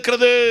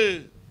ஆகிக்கொண்டிருக்கிறது.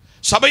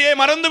 சபையே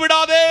மறந்து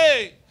விடாதே,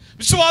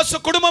 விசுவாச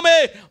குடும்பமே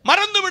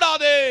மறந்து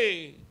விடாதே.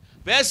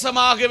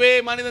 வேஷமாகவே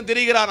மனிதன்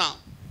திரிகிறானா,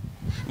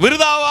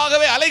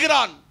 விருதாவாகவே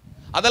அலைகிறான்.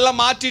 அதெல்லாம்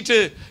மாற்றிட்டு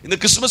இந்த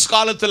கிறிஸ்துமஸ்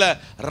காலத்துல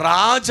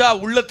ராஜா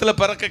உள்ளத்துல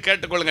பிறக்க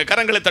கேட்டுக்கொள்ளுங்க,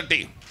 கரங்களை தட்டி.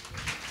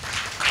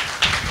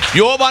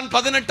 யோவான்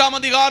 18ஆம்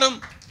அதிகாரம்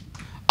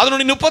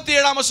அதனுடைய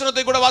 37ஆம்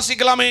வசனத்தை கூட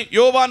வாசிக்கலாமே.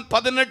 யோவான்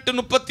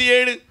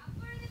 18:37.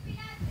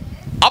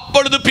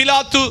 அப்பொழுது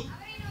பிலாத்து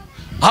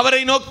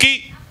அவரை நோக்கி,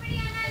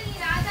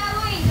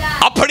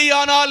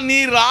 அப்படியானால் நீ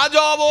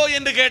ராஜாவோ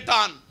என்று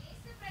கேட்டான்.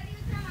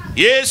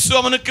 இயேசு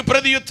அவனுக்கு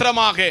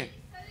பிரதியுத்தரமாக,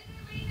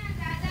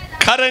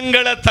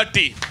 கரங்களை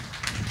தட்டி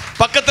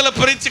பக்கத்துல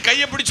பிரிச்சு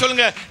கையை பிடி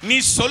சொல்லுங்க, நீ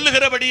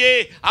சொல்லுகிறபடியே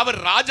அவர்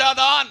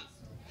ராஜாதான்.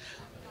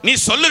 நீ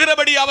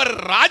சொல்லுகிறபடி அவர்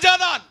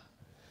ராஜாதான்.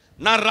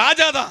 நான்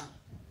ராஜாதான்.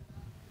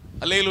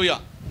 அல்லேலூயா.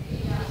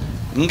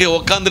 இங்கே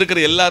உட்கார்ந்து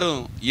இருக்கிற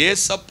எல்லாரும்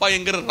ஏசப்பா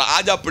என்கிற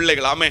ராஜா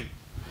பிள்ளைகள். ஆமென்.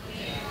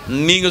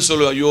 நீங்க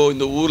சொல்லுவ, ஐயோ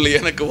இந்த ஊர்ல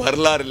எனக்கு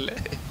வரலாறு இல்லை,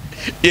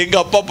 எங்க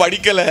அப்பா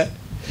படிக்கல,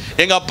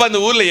 எங்க அப்பா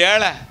இந்த ஊர்ல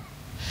ஏழை,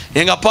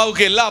 எங்க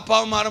அப்பாவுக்கு எல்லா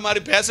அப்பாவும் மாற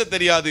மாதிரி பேச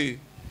தெரியாது.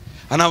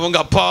 ஆனா உங்க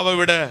அப்பாவை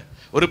விட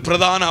ஒரு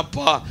பிரதான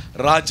அப்பா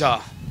ராஜா.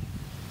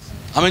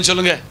 ஆமென்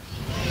சொல்லுங்க.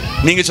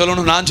 நீங்க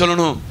சொல்லணும், நான்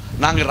சொல்லணும்,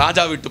 நாங்க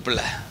ராஜா வீட்டு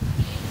பிள்ளை.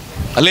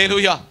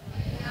 அல்லேலூயா.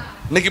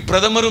 இன்னைக்கு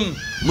பிரதமரும்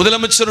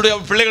முதலமைச்சருடைய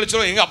பிள்ளைகளை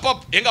சொல்லுவோம்,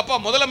 எங்க அப்பா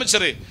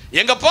முதலமைச்சர்,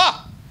 எங்க அப்பா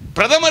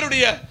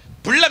பிரதமருடைய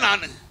பிள்ளை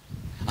நான்.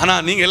 ஆனா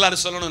நீங்க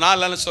எல்லாரும் சொல்லணும், நான்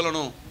எல்லாரும்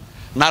சொல்லணும்,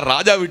 நான்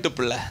ராஜா வீட்டு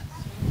பிள்ளை.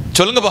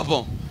 சொல்லுங்க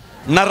பாப்போம்,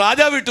 நான்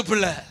ராஜா வீட்டு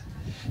பிள்ளை.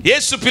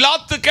 இயேசு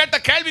பிலாத்து கேட்ட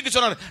கேள்விக்கு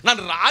சொன்னார்,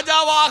 நான்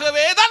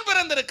ராஜாவாகவே தான்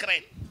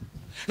பிறந்திருக்கிறேன்,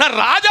 நான்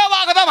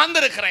ராஜாவாக தான்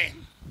வந்திருக்கிறேன்.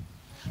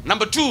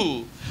 நம்பர் 2,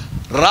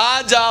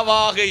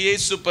 ராஜாவாக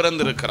இயேசு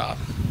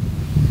பிறந்திருக்கிறார்.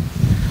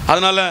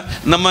 அதனால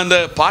நம்ம இந்த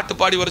பாட்டு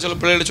பாடி வர சொல்ல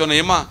பிள்ளைகளை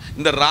சொன்னோம், ஏமா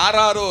இந்த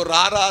ராராரோ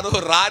ராராரோ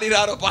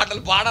ராரிராரோ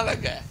பாட்டல்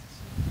பாடாதங்க.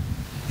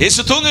 இயேசு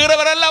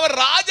தூங்குகிறவர் அல்ல, அவர்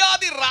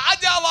ராஜாதி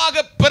ராஜாவாக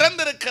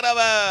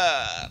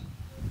பிறந்திருக்கிறவர்.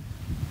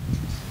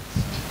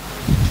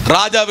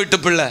 ராஜா வீட்டு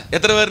பிள்ளை.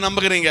 எத்தனை பேர்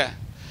நம்புகிறீங்க?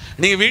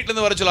 நீங்க வீட்டுல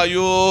இருந்து வர சொல்ல,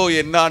 ஐயோ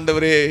என்ன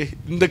ஆண்டவரே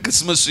இந்த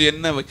கிறிஸ்துமஸ்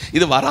என்ன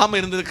இது வராம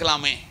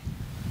இருந்திருக்கலாமே.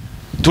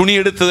 துணி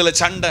எடுத்ததுல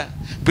சண்டை,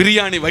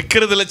 பிரியாணி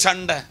வைக்கிறதுல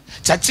சண்டை,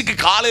 சர்ச்சுக்கு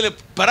காலையில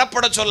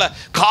பெறப்பட சொல்ல,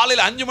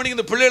 காலையில 5 மணிக்கு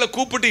இந்த பிள்ளைகளை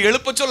கூப்பிட்டு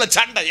எழுப்ப சொல்ல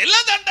சண்டை,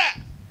 எல்லாம் சண்டை.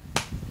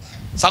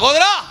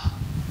 சகோதரா,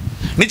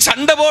 நீ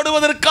சண்டை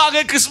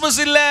போடுவதற்காக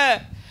கிறிஸ்துமஸ் இல்ல,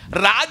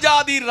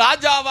 ராஜாதி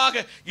ராஜாவாக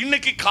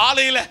இன்னைக்கு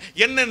காலையில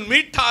என்ன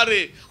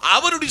மீட்டாரு,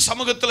 அவருடைய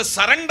சமூகத்துல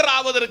சரண்டர்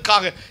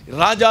ஆவதற்காக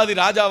ராஜாதி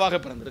ராஜாவாக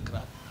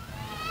பிறந்திருக்கிறார்.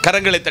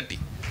 கரங்களை தட்டி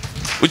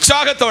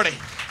உற்சாகத்தோட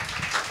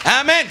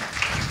ஆமென்.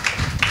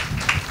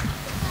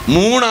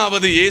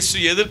 3வது இயேசு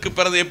எதற்கு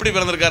பிறந்து எப்படி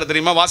பிறந்திருக்காரு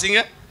தெரியுமா?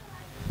 வாசிங்க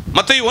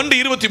மத்தேயு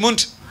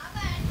 1:23.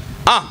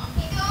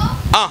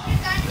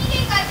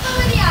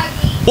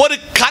 ஒரு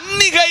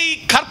கன்னிகை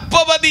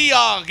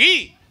கர்ப்பவதியாகி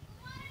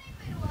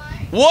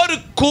ஒரு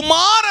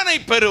குமாரனை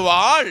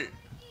பெறுவாள்,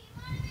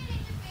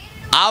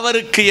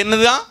 அவருக்கு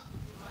என்னதான்?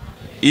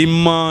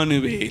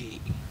 இம்மானுவேல்.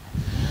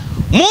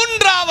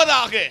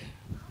 3வதாக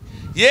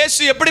இயேசு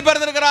எப்படி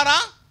பிறந்திருக்கிறாரா?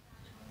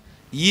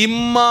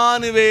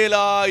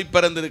 இம்மானுவேலாய்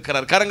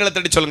பிறந்திருக்கிறார். கரங்களை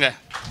தட்டி சொல்லுங்க,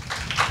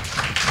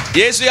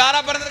 இயேசு யாரா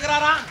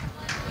பிறந்திருக்கிறாரா?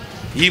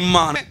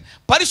 இம்மானு.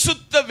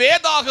 பரிசுத்த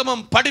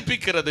வேதாகமம்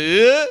படிப்பிக்கிறது,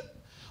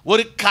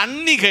 ஒரு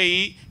கன்னிகை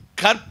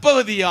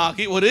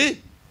கர்ப்பவதியாகி ஒரு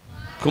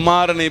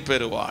குமாரனை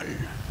பெறுவாள்,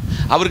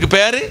 அவருக்கு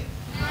பேரு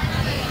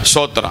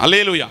சோத்திரம்.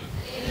 அல்லேலூயா.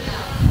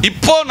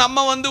 இப்போ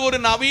நம்ம ஒரு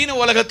நவீன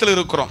உலகத்தில்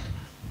இருக்கிறோம்.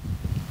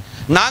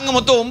 நாங்க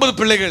மொத்தம் 9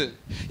 பிள்ளைகள்.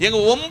 எங்க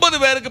 9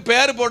 பேருக்கு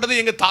பேர் போட்டது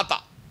எங்க தாத்தா.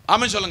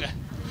 ஆமென் சொல்லுங்க.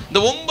 இந்த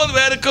 9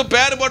 பேருக்கு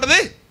பேர் போட்டது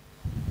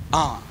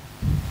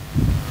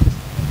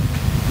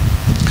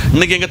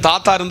இன்னைக்கு எங்க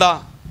தாத்தா இருந்தா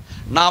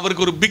நான்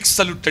அவருக்கு ஒரு பிக்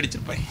சல்யூட்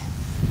அடிச்சிருப்பேன்.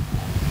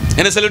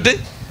 என்ன சல்யூட்?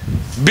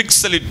 Big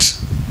salute.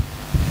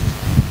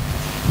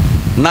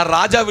 நான்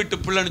ராஜா வீட்டு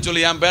பிள்ளைன்னு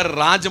சொல்லி என் பேர்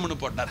ராஜம்னு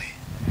போட்டாரு.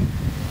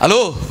 Hello,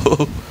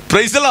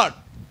 praise the Lord.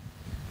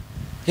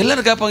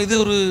 எல்லாரும் கேட்பாங்க, இது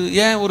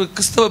ஏன் ஒரு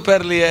கிறிஸ்தவ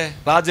பேர் இல்லையே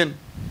ராஜன்?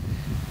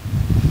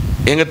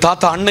 எங்க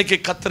தாத்தா அன்னைக்கு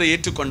கத்தரை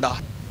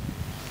ஏற்றுக்கொண்டார்.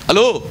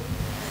 ஹலோ,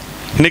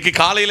 இன்னைக்கு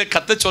காலையில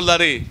கத்த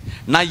சொல்லாரு,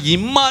 நான்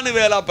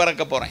இம்மானுவேலா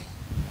பிறக்க போறேன்.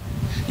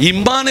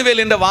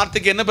 இம்மானுவேல் என்ற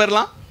வார்த்தைக்கு என்ன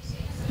பேர்லாம்?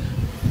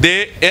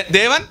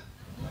 தேவன்.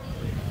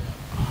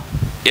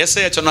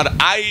 எஸ்ஐயா சொன்னார்,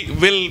 I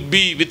will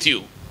be with you.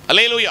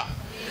 அல்லேலூயா.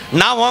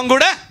 நான் உன்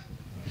கூட.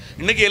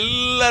 இன்னைக்கு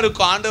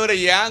எல்லாருக்கும் ஆண்டவரை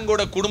ஏன்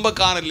கூட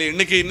குடும்பக்காரன் இல்லை.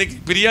 இன்னைக்கு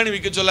பிரியாணி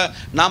விற்க சொல்ல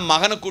நான்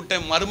மகனை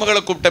கூப்பிட்டேன்,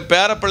 மருமகளை கூப்பிட்டேன்,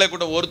 பேரப்பிள்ளை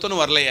கூப்பிட்டேன்,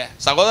 ஒருத்தனும் வரலையே.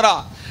 சகோதரா,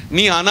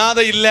 நீ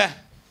அனாதை இல்லை,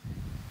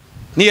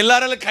 நீ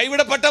எல்லாராலும்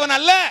கைவிடப்பட்டவன்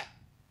அல்ல.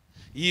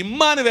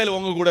 இம்மானுவேல்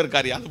உங்க கூட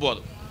இருக்காரு, அது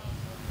போதும்.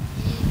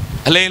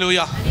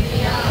 அல்லேலூயா.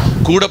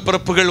 கூட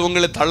பிறப்புகள்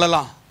உங்களை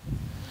தள்ளலாம்,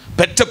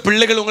 பெற்ற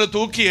பிள்ளைகள் உங்களை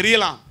தூக்கி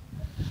எறியலாம்.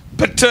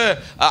 பெற்ற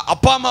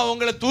அப்பா அம்மா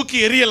உங்களை தூக்கி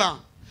எறியலாம்.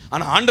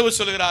 ஆனா ஆண்டவர்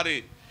சொல்லுகிறாரு,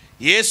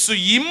 இயேசு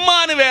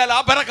இம்மானுவேலா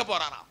பிறக்க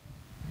போறாராம்.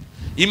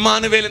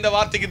 இம்மானுவேல் இந்த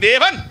வார்த்தைக்கு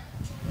தேவன்,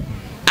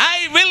 I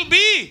will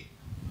be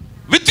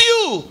with you.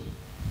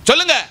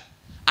 சொல்லுங்க,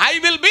 I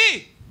will be,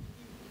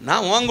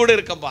 நான் உன் கூட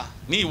இருக்கேன்பா,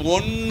 நீ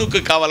ஒண்ணுக்கு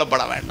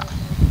கவலைப்பட வேண்டாம்.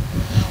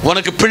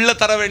 உனக்கு பிள்ளை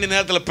தர வேண்டிய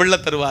நேரத்தில் பிள்ளை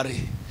தருவாரு,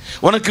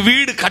 உனக்கு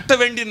வீடு கட்ட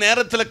வேண்டிய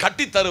நேரத்தில்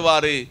கட்டி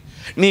தருவாரு,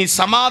 நீ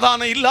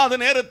சமாதானம் இல்லாத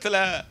நேரத்தில்,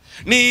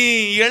 நீ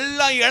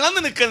எல்லாம்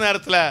இழந்து நிற்கிற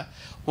நேரத்தில்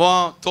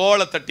உன்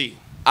தோளை தட்டி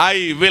I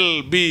will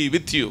be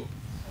with you,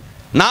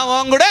 நான்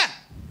உன் கூட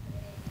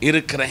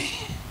இருக்கிறேன்.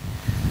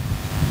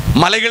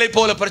 மலைகளை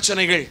போல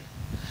பிரச்சனைகள்,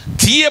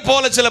 தீய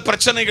போல சில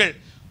பிரச்சனைகள்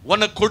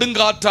உன்னை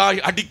கொடுங்காற்றாய்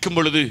அடிக்கும்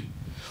பொழுது,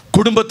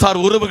 குடும்பத்தார்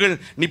உறவுகள்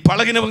நீ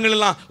பழகினவங்கள்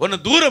எல்லாம் உன்னை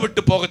தூர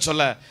விட்டு போக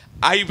சொல்ல,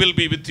 I will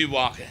be with you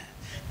ஆக,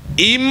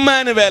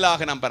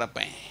 இம்மானுவேலாக நான்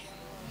பிறப்பேன்.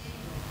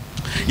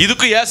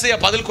 இதுக்கு ஏசாயா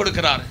பதில்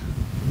கொடுக்கிறார்.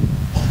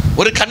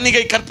 ஒரு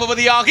கன்னிகை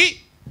கர்ப்பவதியாகி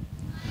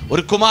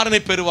ஒரு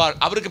குமாரனை பெறுவார்,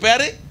 அவருக்கு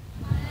பேரு,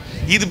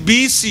 இது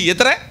பிசி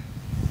எத்தனை,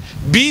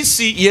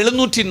 பிசி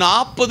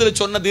 740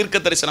 சொன்ன தீர்க்க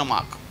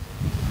தரிசனமாகும்.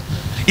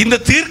 இந்த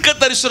தீர்க்க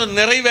தரிசனம்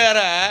நிறைவேற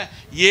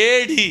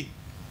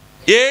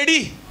ஏடி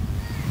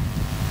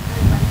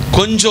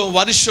கொஞ்சம்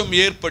வருஷம்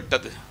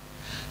ஏற்பட்டது.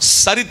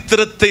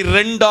 சரித்திரத்தை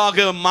 2ஆக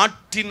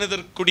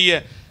மாற்றினதற்குரிய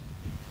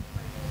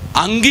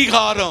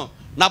அங்கீகாரம்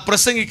நான்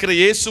பிரசங்கிக்கிற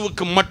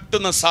இயேசுவுக்கு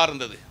மட்டும்தான்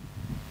சார்ந்தது.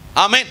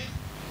 ஆமென்,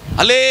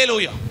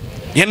 அல்லேலூயா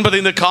என்பதை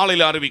இந்த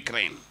காலையில்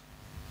அறிவிக்கிறேன்.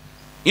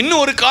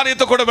 இன்னும் ஒரு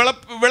காரியத்தை கூட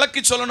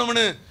விளக்கி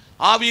சொல்லணும்னு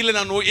ஆவியில்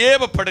நான்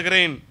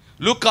ஏவப்படுகிறேன்.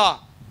 லூக்கா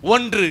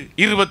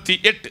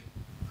 1:28,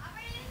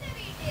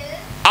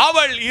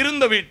 அவள்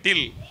இருந்த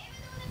வீட்டில்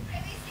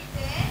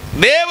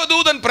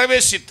தேவதூதன்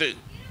பிரவேசித்து,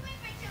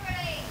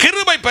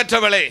 கிருபை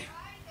பெற்றவளே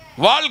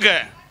வாழ்க.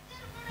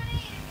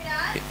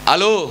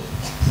 ஹலோ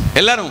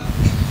எல்லாரும்,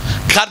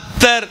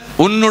 கர்த்தர்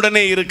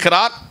உன்னுடனே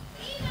இருக்கிறார்,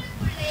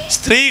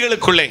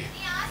 ஸ்திரீகளுக்குள்ளே,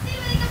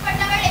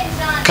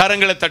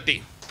 கரங்களை தட்டி.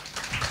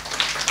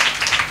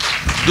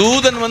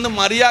 தூதன் வந்து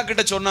மரியா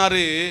கிட்ட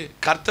சொன்னாரு,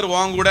 கர்த்தர்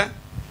வாங்க கூட.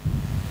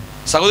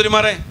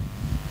 சகோதரிமாரே,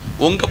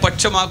 உங்க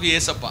பட்சமாக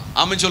ஏசப்பா,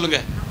 ஆமென் சொல்லுங்க,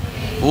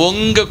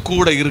 உங்க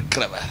கூட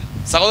இருக்கிறவர்.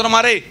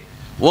 சகோதரமாரே,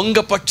 உங்க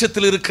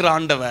பட்சத்தில் இருக்கிற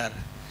ஆண்டவர்.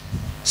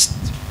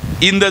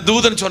 இந்த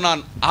தூதன்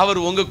சொன்னான், அவர்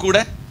உங்க கூட,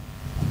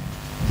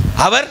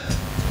 அவர்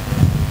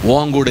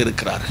உங்க கூட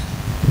இருக்கிறார்.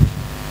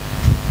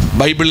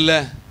 பைபிள்ல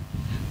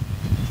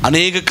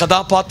அநேக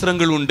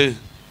கதாபாத்திரங்கள் உண்டு.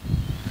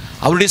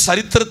 அவருடைய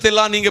சரித்திரத்தை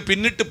எல்லாம் நீங்க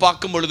பின்னிட்டு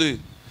பார்க்கும் பொழுது,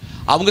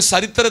 அவங்க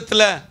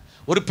சரித்திரத்தில்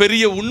ஒரு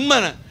பெரிய உண்மை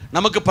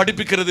நமக்கு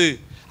படிப்பிக்கிறது.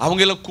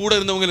 அவங்க எல்லாம் கூட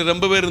இருந்தவங்க,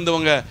 ரொம்ப பேர்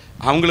இருந்தவங்க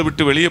அவங்கள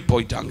விட்டு வெளியே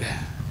போயிட்டாங்க.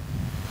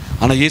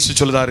 ஆனால் இயேசு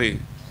சொல்லுதாரு,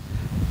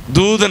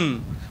 தூதன்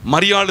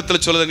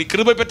மரியாளத்தில் சொல்லுதா, நீ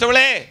கிருபை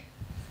பெற்றவளே,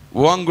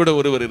 உங்கூட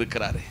ஒருவர்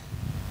இருக்கிறாரு,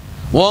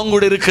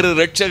 உங்கூட இருக்கிற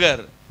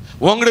ரட்சகர்,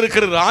 உங்கூட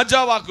இருக்கிற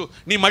ராஜாவாக்கு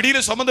நீ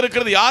மடியில் சுமந்து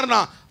இருக்கிறது யாருன்னா,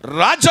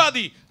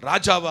 ராஜாதி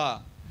ராஜாவா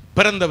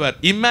பிறந்தவர்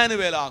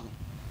இம்மானுவேல் ஆகும்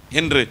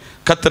என்று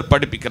கர்த்தர்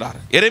படிப்பிக்கிறார்.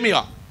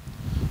 எரேமியா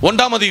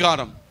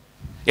 1:8,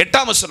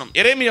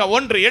 எரேமியா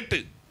 1:8,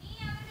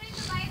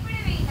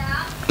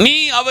 நீ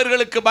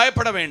அவர்களுக்கு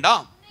பயப்பட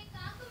வேண்டாம்,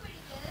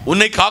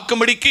 உன்னை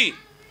காக்கும்படிக்கு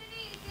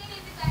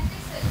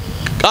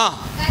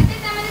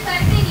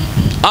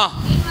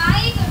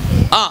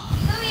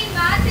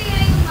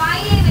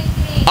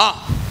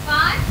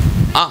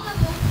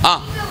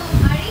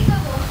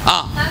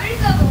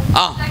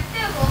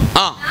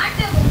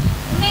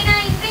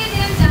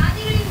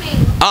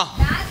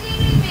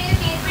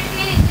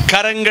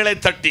கரங்களை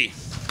தட்டி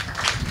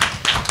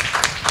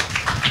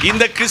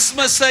இந்த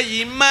கிறிஸ்மஸை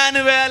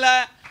இம்மானுவேலை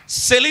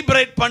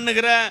செலிப்ரேட்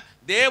பண்ணுகிற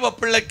தேவ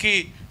பிள்ளைக்கு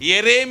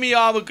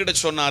எரேமியாவுக்கிட்ட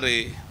சொன்னாரு,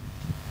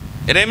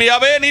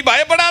 எரேமியாவே நீ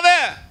பயப்படாத,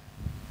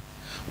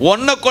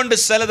 உன்னை கொண்டு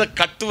சிலதை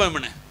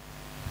கட்டுவேன்னு,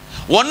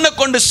 உன்னை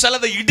கொண்டு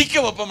சிலதை இடிக்க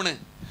வைப்போம்னு,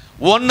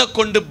 உன்னை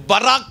கொண்டு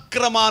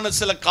பராக்கிரமான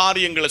சில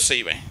காரியங்களை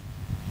செய்வேன்.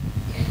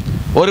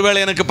 ஒருவேளை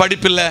எனக்கு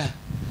படிப்பில்லை,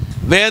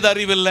 வேத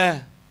அறிவில்லை,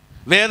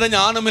 வேத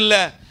ஞானம்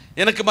இல்லை,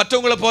 எனக்கு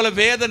மற்றவங்களை போல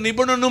வேத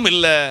நிபுணனும்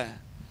இல்லை,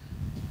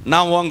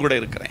 நான் உன் கூட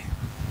இருக்கிறேன்.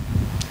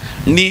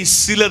 நீ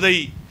சிலதை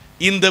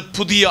இந்த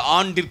புதிய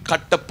ஆண்டில்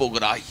கட்டப்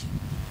போகிறாய்.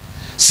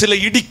 சில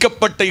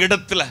இடிக்கப்பட்ட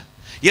இடத்துல,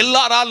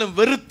 எல்லாராலும்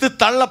வெறுத்து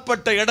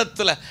தள்ளப்பட்ட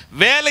இடத்துல,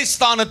 வேலை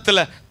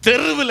ஸ்தானத்தில்,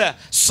 தெருவில்,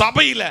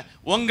 சபையில்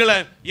உங்களை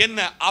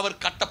என்ன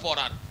அவர் கட்ட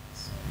போறார்.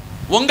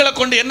 உங்களை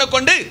கொண்டு என்ன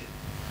கொண்டு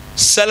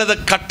சிலதை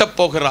கட்ட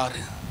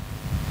போகிறாரு.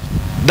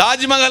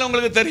 தாஜ்மஹால்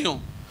உங்களுக்கு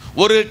தெரியும்,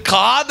 ஒரு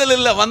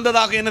காதலில்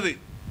வந்ததாக. என்னது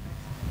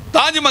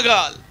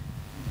தாஜ்மஹால்?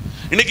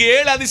 இன்னைக்கு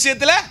 7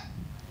 அதிசயத்தில்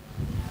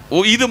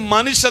இது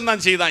மனுஷன்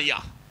தான் செய்தான் ஐயா.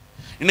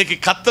 இன்னைக்கு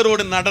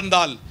கர்த்தரோடு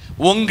நடந்தால்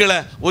உங்களை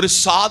ஒரு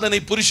சாதனை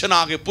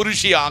புருஷனாக,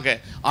 புருஷியாக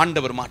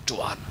ஆண்டவர்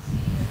மாற்றுவார்.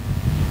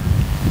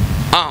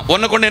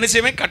 உன்னை கொண்டு என்ன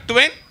செய்வேன்,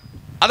 கட்டுவேன்.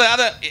 அத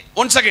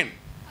 1 செகண்ட்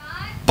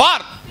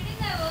பார்.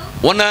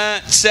 உன்னை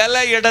சில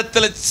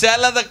இடத்துல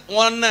சிலத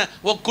உன்னை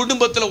உன்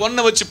குடும்பத்தில்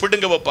ஒன்றை வச்சு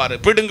பிடுங்க வைப்பாரு.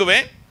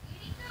 பிடுங்குவேன்,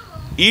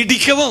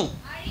 இடிக்கவும்,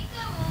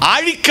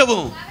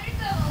 அழிக்கவும்,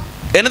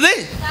 என்னது?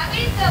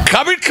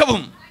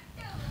 கவிழ்க்கவும்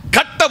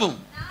கட்டவும்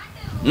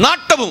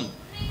நாட்டவும்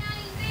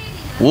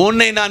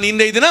உன்னை நான்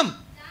இன்றைய தினம்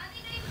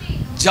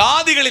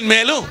ஜாதிகளின்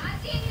மேலும்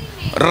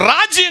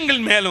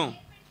ராஜ்யங்களின் மேலும்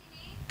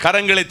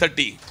கரங்களை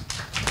தட்டி.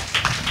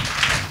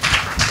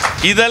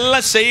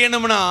 இதெல்லாம்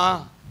செய்யணும்னா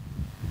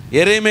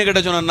எரேமியா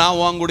கிட்ட சொன்ன நான்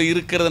உன் கூட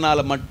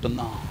இருக்கிறதுனால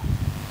மட்டும்தான்.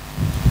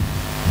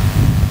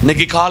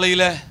 இன்னைக்கு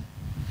காலையில்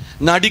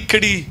நான்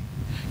அடிக்கடி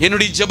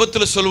என்னுடைய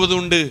ஜெபத்தில் சொல்வது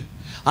உண்டு,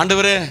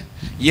 ஆண்டவரே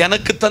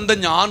எனக்கு தந்த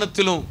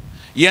ஞானத்திலும்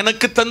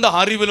எனக்கு தந்த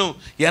அறிவிலும்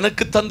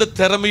எனக்கு தந்த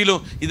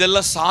திறமையிலும்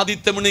இதெல்லாம்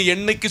சாதித்தம்னு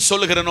என்னைக்கு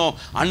சொல்லுகிறனோ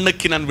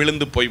அன்னைக்கு நான்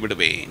விழுந்து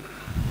போய்விடுவேன்.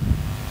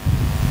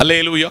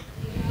 அல்லேலூயா.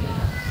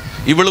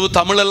 இவ்வளவு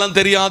தமிழெல்லாம்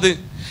தெரியாது,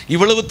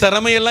 இவ்வளவு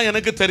திறமையெல்லாம்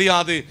எனக்கு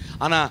தெரியாது,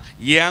 ஆனா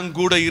என்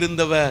கூட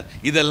இருந்தவர்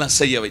இதெல்லாம்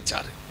செய்ய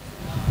வைச்சாரு.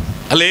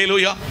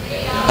 அல்லேலூயா,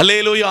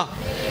 அல்லேலூயா.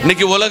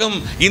 இன்னைக்கு உலகம்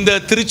இந்த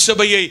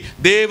திருச்சபையை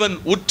தேவன்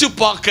உற்று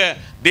பார்க்க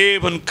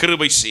தேவன்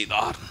கிருபை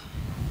செய்தார்.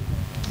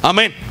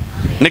 ஆமென்.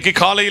 இன்னைக்கு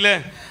காலையில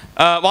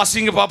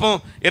வாசிங்க பார்ப்போம்.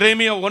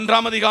 எரேமியா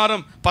 1ஆம்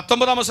அதிகாரம்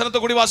 19ஆம் வசனத்தை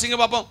கூடி வாசிங்க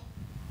பார்ப்போம்.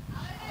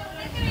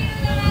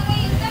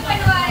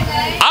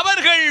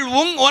 அவர்கள்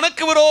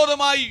உனக்கு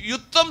விரோதமாய்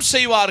யுத்தம்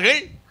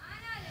செய்வார்கள்,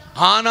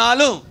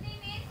 ஆனாலும்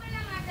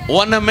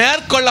உன்னை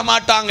மேற்கொள்ள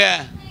மாட்டாங்க.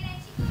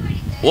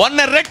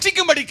 உன்னை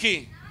ரட்சிக்கும்படிக்கு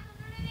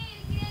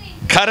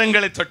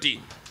கரங்களை தட்டி.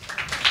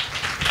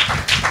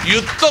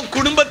 யுத்தம்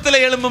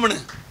குடும்பத்தில் எழும்பும்னு,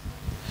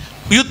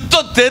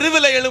 யுத்தம்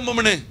தெருவில்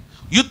எழும்பும்னு,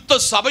 யுத்த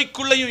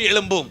சபைக்குள்ளையும்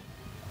எழும்பும்.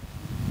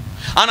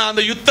 ஆனா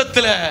அந்த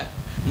யுத்தத்துல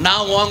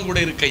நான் உன் கூட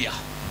இருக்கையா.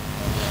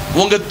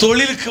 உங்க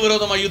தொழிலுக்கு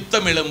விரோதமா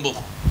யுத்தம் எழும்பும்,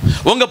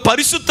 உங்க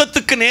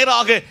பரிசுத்தத்துக்கு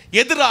நேராக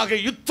எதிராக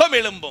யுத்தம்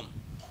எழும்பும்.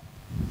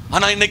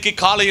 ஆனா இன்னைக்கு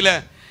காலையில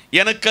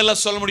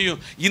எனக்கெல்லாம் சொல்ல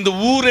முடியும், இந்த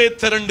ஊரே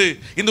திரண்டு,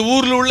 இந்த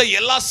ஊர்ல உள்ள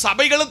எல்லா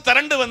சபைகளும்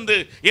திரண்டு வந்து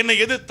என்னை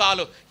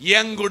எதிர்த்தாலும்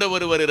என் கூட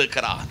ஒருவர்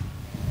இருக்கிறார்.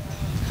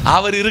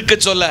 அவர் இருக்க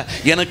சொல்ல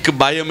எனக்கு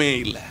பயமே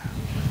இல்லை.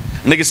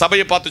 இன்னைக்கு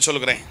சபையை பார்த்து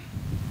சொல்லுகிறேன்,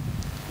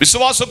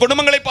 விசுவாச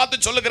குடும்பங்களை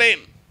பார்த்து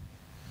சொல்லுகிறேன்,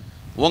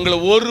 உங்களை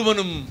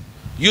ஒருவனும்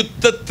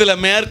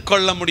யுத்தத்தில்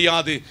மேற்கொள்ள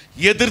முடியாது,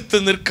 எதிர்த்து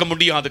நிற்க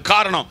முடியாது.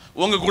 காரணம்,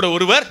 உங்க கூட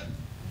ஒருவர்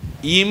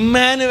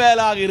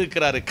இம்மானுவேலாக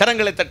இருக்கிறாரு.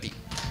 கரங்களை தட்டி.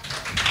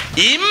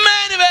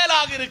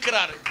 இம்மானுவேலாக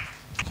இருக்கிறாரு.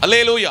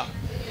 அல்லேலூயா,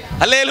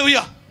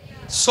 அல்லேலூயா,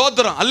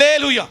 சோதரம்,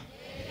 அல்லேலூயா.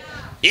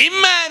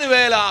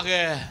 இம்மானுவேலாக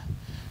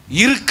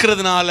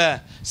இருக்கிறதுனால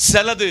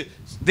சிலது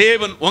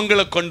தேவன்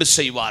உங்களை கொண்டு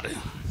செய்வார்.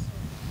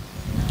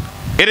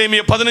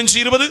 எரேமியா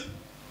 15:20,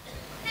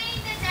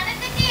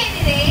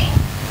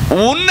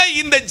 உன்னை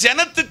இந்த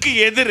ஜனத்துக்கு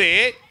எதிரே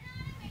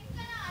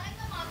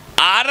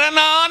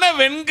அரணான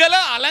வெண்கல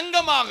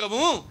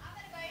அலங்கமாகவும்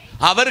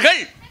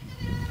அவர்கள்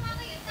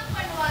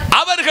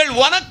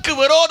உனக்கு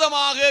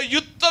விரோதமாக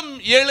யுத்தம்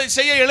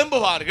செய்ய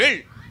எழும்புவார்கள்,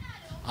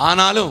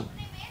 ஆனாலும்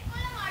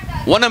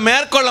உன்னை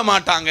மேற்கொள்ள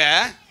மாட்டாங்க.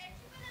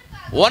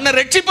 உன்னை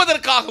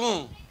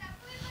ரட்சிப்பதற்காகவும்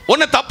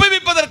உன்னை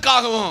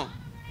தப்புவிப்பதற்காகவும்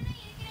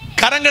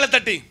கரங்களை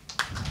தட்டி.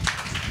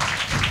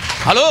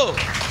 ஹலோ,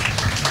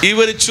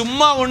 இவர்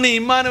சும்மா ஒண்ணு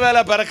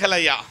இம்மானுவேலா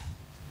பிறக்கலையா.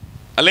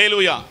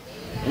 அல்லேலூயா.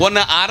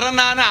 உன்னை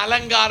அரணான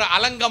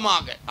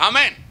அலங்கமாக,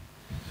 ஆமென்,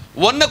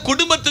 உன்னை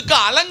குடும்பத்துக்கு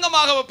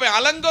அலங்கமாக வைப்பேன்.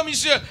 அலங்கம்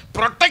இஸ்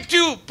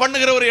ப்ரொடெக்டிவ்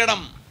பண்ணுகிற ஒரு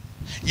இடம்,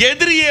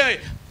 எதிரியை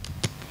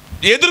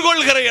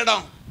எதிர்கொள்கிற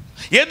இடம்,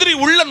 எதிரி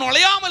உள்ள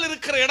நுழையாமல்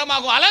இருக்கிற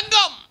இடமாகும்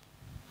அலங்கம்.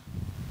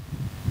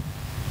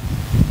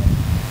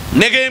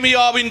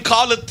 நெகேமியாவின்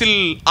காலத்தில்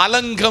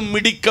அலங்கம்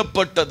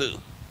இடிக்கப்பட்டது.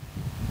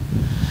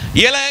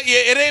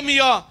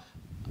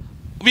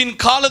 எரேமியாவின்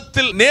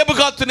காலத்தில்,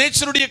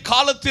 நேபுகாத்நேச்சருடைய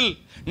காலத்தில்,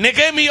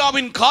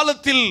 நெகேமியாவின்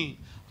காலத்தில்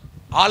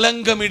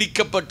அலங்கம்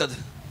இடிக்கப்பட்டது.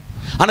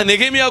 ஆனா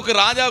நெகேமியாவுக்கு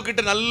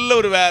ராஜாவுக்கிட்ட நல்ல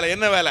ஒரு வேலை.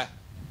 என்ன வேலை?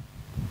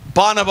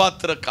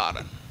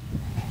 பானபாத்திரக்காரன்.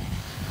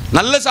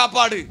 நல்ல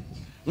சாப்பாடு,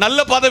 நல்ல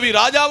பதவி,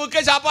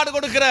 ராஜாவுக்கே சாப்பாடு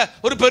கொடுக்கிற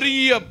ஒரு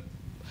பெரிய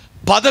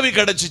பதவி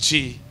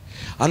கிடைச்சிச்சு.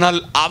 ஆனால்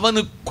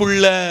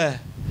அவனுக்குள்ள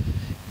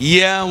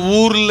என்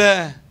ஊர்ல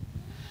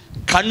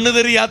கண்ணு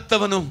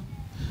தெரியாதவனும்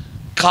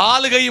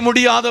காலுகை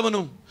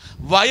முடியாதவனும்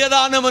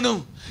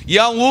வயதானவனும்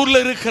என் ஊர்ல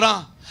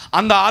இருக்கிறான்,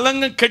 அந்த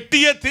அலங்கம்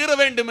கெட்டியே தீர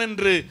வேண்டும்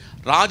என்று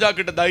ராஜா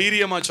கிட்ட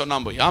தைரியமா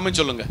சொன்னான். போய் ஆமென்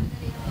சொல்லுங்க.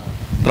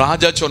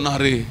 ராஜா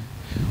சொன்னாரு,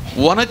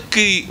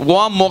 உனக்கு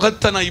உன்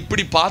முகத்தை நான்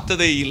இப்படி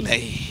பார்த்ததே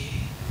இல்லை.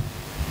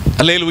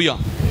 அல்லேலூயா,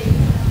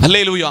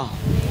 அல்லேலூயா.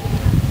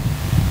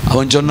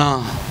 அவன்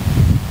சொன்னான்,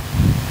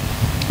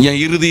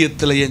 என்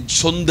இருதயத்தில் என்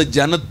சொந்த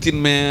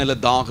ஜனத்தின் மேல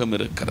தாகம்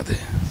இருக்கிறது.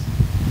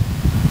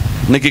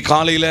 இன்னைக்கு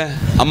காலையில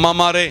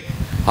அம்மாமாரே,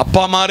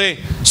 அப்பாமாரே,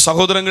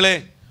 சகோதரங்களே,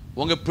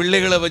 உங்க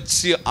பிள்ளைகளை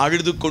வச்சு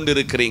அழுது கொண்டு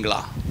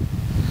இருக்கிறீங்களா?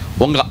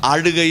 உங்க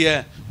அழுகைய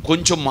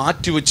கொஞ்சம்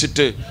மாற்றி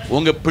வச்சுட்டு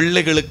உங்க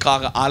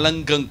பிள்ளைகளுக்காக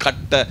அலங்கம்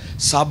கட்ட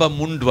சபை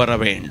முன் வர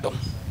வேண்டும்.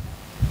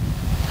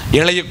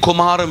 இளைய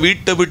குமாரன்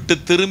வீட்டை விட்டு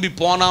திரும்பி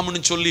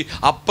போனாம்னு சொல்லி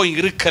அப்பன்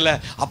இருக்கல,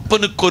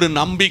 அப்பனுக்கு ஒரு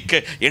நம்பிக்கை,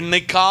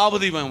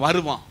 என்னைக்காவது இவன்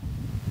வருவான்,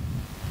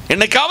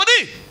 என்னைக்காவது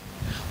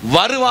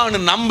வருவான்னு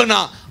நம்பினா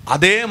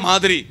அதே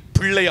மாதிரி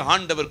பிள்ளை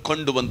ஆண்டவர்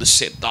கொண்டு வந்து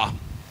சேர்த்தார்.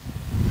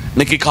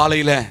 இன்னைக்கு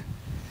காலையில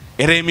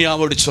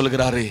எரேமியாவோடு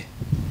சொல்கிறாரு,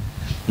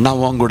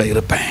 நான் உன் கூட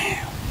இருப்பேன்.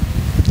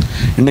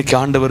 இன்னைக்கு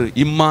ஆண்டவர்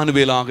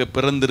இம்மானுவேலாக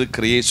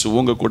பிறந்திருக்கிற இயேசு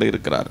உங்க கூட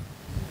இருக்கிறார்.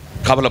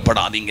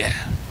 கவலைப்படாதீங்க.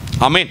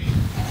 ஆமென்.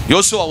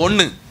 யோசுவா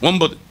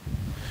 1:9.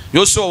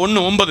 யோசுவா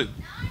 1:9.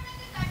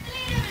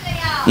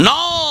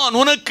 நான்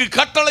உனக்கு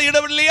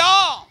கட்டளையிடவில்லையா?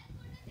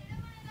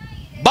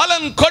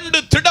 பலன் கொண்டு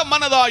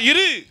திடமனதா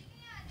இரு,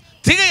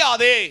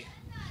 திகையாதே,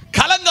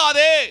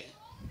 கலங்காதே,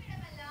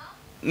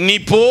 நீ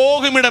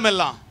போகும்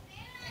இடமெல்லாம்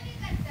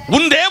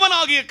உன்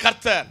தேவனாகிய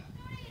கர்த்தர்.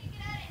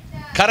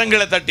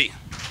 கரங்களை தட்டி,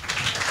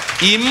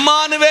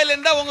 இம்மானுவேல்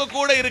என்றால் உங்க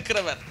கூட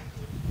இருக்கிறவர்.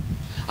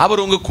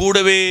 அவர் உங்க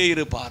கூடவே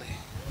இருப்பார்.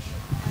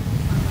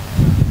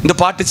 இந்த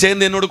பாட்டு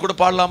சேர்ந்து என்னோட கூட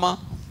பாடலாமா?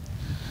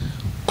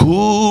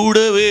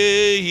 கூடவே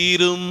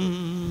இரும்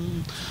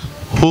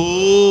ஓ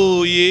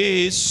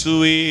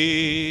இயேசுவே,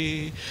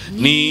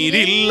 நீர்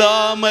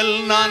இல்லாமல்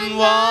நான்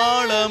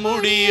வாழ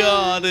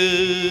முடியாது.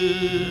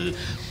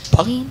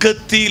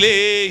 பக்கத்திலே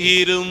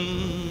இரும்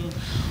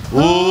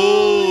ஓ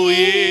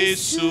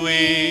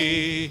இயேசுவே,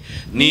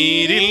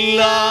 நீர்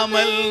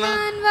இல்லாமல்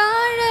நான்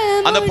வாழ.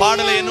 அந்த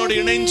பாடலை என்னோட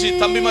இணைஞ்சு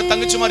தம்பிமா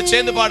தங்கச்சிமார்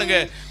சேர்ந்து பாடுங்க.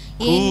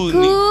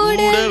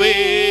 கூடவே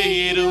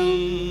இரும்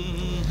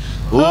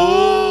ஓ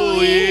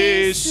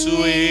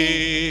இயேசுவே,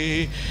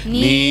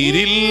 நீர்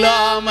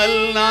இல்லாமல்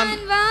நான்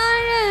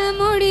வாழ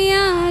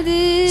முடியாது.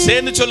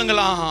 சேர்ந்து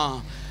சொல்லுங்களா?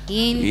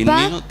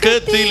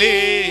 பக்கத்திலே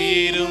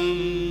இரும்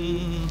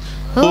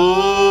ஓ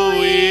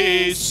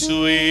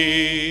இயேசுவே,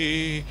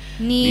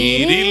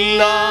 நீர்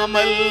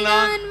இல்லாமல்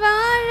நான்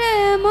வாழ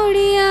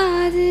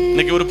முடியாது.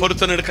 இன்னைக்கு ஒரு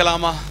பொருத்தனை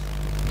எடுக்கலாமா?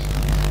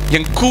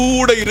 என்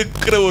கூட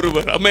இருக்கிற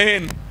ஒருவர்,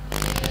 ஆமென்,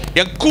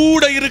 என்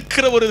கூட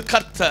இருக்கிற ஒரு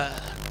கர்த்தர்.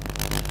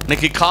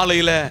 இன்னைக்கு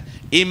காலையில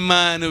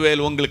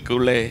இம்மானுவேல்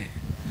உங்களுக்குள்ளே,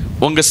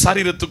 உங்க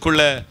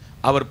சரீரத்துக்குள்ள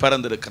அவர்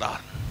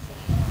பிறந்திருக்கிறார்.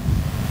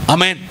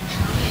 ஆமென்.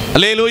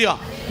 அல்லேலூயா,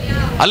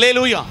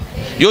 அல்லேலூயா.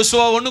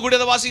 யோசுவா 1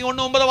 கூட வாசிங்க,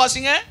 1:9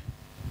 வாசிங்க.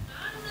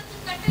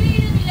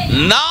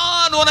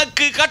 நான்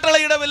உனக்கு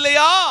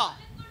கட்டளையிடவில்லையா?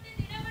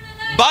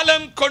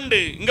 பலம் கொண்டு.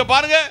 இங்க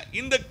பாருங்க,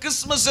 இந்த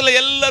கிறிஸ்துமஸ்ல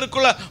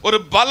எல்லாருக்குள்ள ஒரு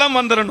பலம்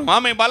வந்துடணும்.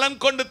 ஆமென். பலம்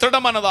கொண்டு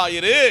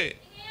திடமனதாயிரு,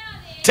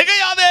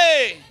 திகையாதே,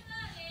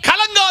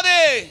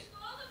 கலங்காதே,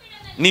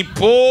 நீ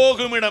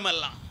போகும்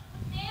இடமெல்லாம்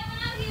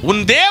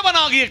உன்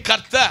தேவனாகிய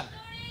கர்த்தர்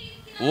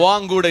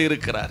வாங்கூட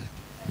இருக்கிறார்.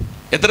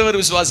 எத்தனை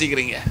பேர்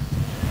விசுவாசிக்கிறீங்க?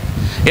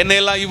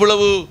 என்னையெல்லாம்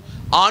இவ்வளவு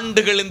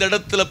ஆண்டுகள் இந்த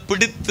இடத்துல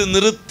பிடித்து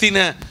நிறுத்தின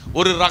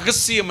ஒரு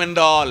ரகசியம்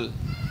என்றால்,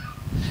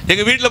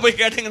 எங்க வீட்டில் போய்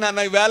கேட்டீங்கன்னா,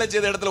 நான் வேலை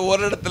செய்த இடத்துல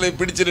ஒரு இடத்துல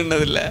பிடிச்சு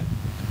நின்னதில்லை.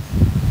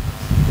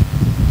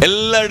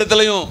 எல்லா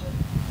இடத்துலையும்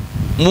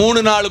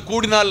 3 நாள்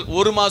கூடினால்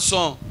 1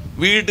 மாசம்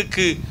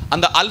வீட்டுக்கு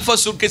அந்த அல்பா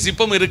சூட்கேஸ்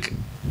இப்பவும் இருக்கு.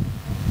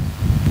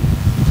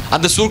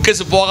 அந்த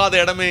சூட்கேஸ் போகாத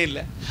இடமே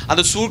இல்லை.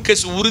 அந்த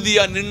சூட்கேஸ்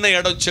உறுதியா நின்ன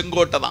இடம்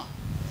செங்கோட்டை தான்.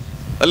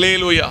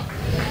 அல்லேலூயா.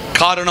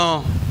 காரணம்,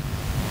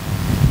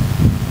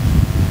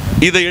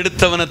 இதை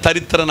எடுத்தவனை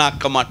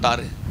தரித்திரனாக்க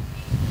மாட்டாரு,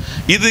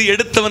 இது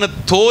எடுத்தவனை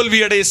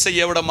தோல்வியடைய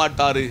செய்ய விட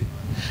மாட்டாரு,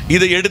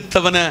 இதை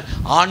எடுத்தவனை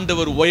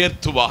ஆண்டவர்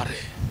உயர்த்துவார்.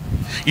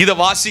 இதை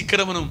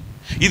வாசிக்கிறவனும்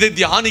இதை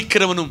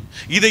தியானிக்கிறவனும்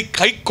இதை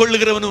கை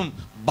கொள்ளுகிறவனும்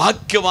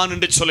பாக்கியவான்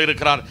என்று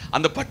சொல்லியிருக்கிறார்.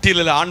 அந்த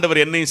பட்டியலில்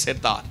ஆண்டவர் என்னையும்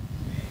சேர்த்தார்.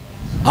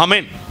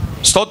 ஆமென்.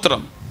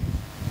 ஸ்தோத்திரம்.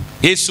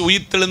 இயேசு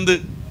உயிர்த்தெழுந்து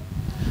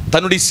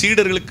தன்னுடைய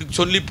சீடர்களுக்கு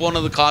சொல்லி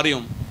போனது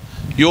காரியம்.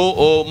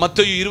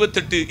 மத்தேயு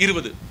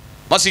 28:20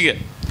 வாசிங்க.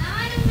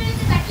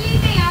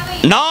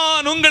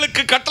 நான்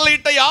உங்களுக்கு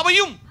கட்டளையிட்ட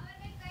யாவையும்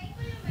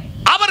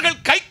அவர்கள்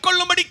கை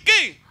கொள்ளும்படிக்கு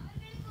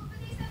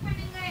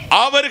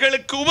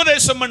அவர்களுக்கு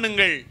உபதேசம்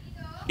பண்ணுங்கள்.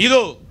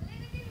 இதோ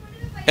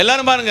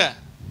எல்லாரும் பாருங்க,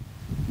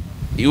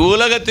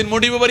 உலகத்தின்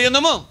முடிவு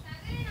பரியந்தமோ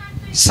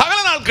சகல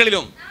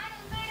நாட்களிலும்.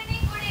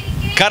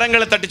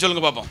 கரங்களை தட்டி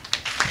சொல்லுங்க பாப்போம்.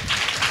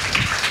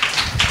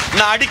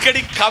 நான்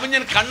அடிக்கடி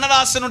கவிஞன்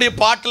கண்ணதாசனுடைய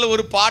பாட்டில்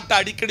ஒரு பாட்டை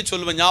அடிக்கடி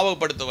சொல்லுவேன்,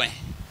 ஞாபகப்படுத்துவேன்.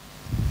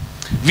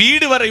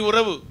 வீடு வரை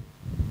உறவு,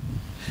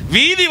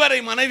 வீதி வரை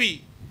மனைவி,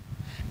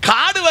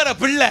 காடு வர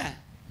பிள்ளை,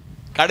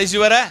 கடைசி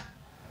வர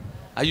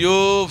ஐயோ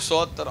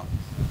சோத்திரம்.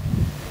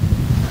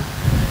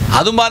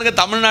 அதுவும் பாருங்க,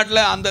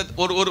 தமிழ்நாட்டில் அந்த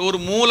ஒரு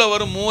மூளை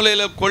வரும்,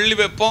 மூளையில் கொள்ளி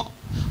வைப்போம்.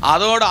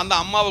 அதோட அந்த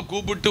அம்மாவை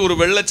கூப்பிட்டு ஒரு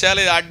வெள்ளை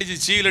சேலையை அடிச்சு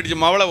சீல் அடிச்சு,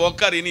 மவளை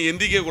உக்கார், இனி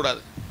எந்திக்க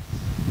கூடாது.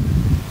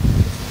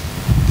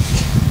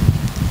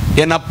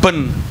 என்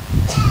அப்பன்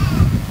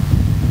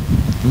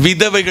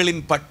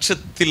விதவைகளின்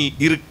பட்சத்தில்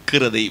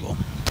இருக்கிற தெய்வம்.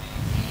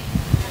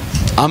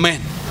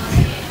 ஆமென்.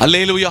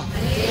 அல்லேலூயா.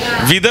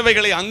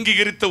 விதவைகளை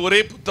அங்கீகரித்த ஒரே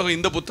புத்தகம்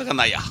இந்த புத்தகம்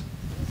தாயா.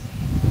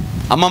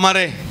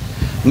 அம்மாமாரே,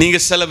 நீங்க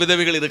சில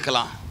விதவைகள்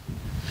இருக்கலாம்,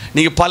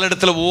 நீங்க பல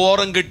இடத்துல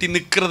ஓரங்கட்டி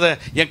நிற்கிறத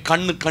என்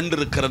கண்ணு கண்டு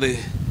இருக்கிறது.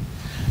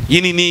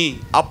 இனி நீ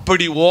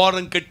அப்படி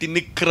ஓரங்கட்டி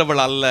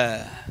நிற்கிறவள் அல்ல.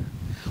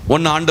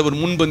 ஒன்னு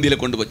ஆண்டவர் முன்பந்தியில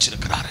கொண்டு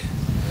வச்சிருக்கிறாரு.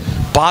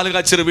 பால்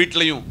காய்ச்சிற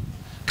வீட்லையும்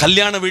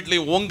கல்யாண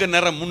வீட்லையும் உங்க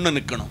நேரம் முன்ன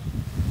நிற்கணும்.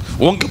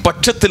 உங்க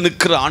பட்சத்து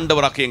நிற்கிற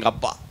ஆண்டவராக எங்க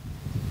அப்பா.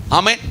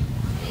 ஆமென்.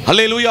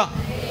 அல்லேலூயா.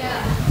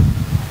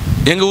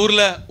 எங்க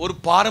ஊர்ல ஒரு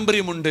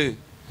பாரம்பரியம் உண்டு.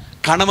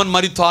 கணவன்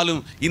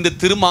மரித்தாலும் இந்த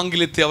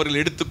திருமாங்கிலத்தை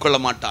அவர்கள் எடுத்துக்கொள்ள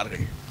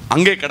மாட்டார்கள்,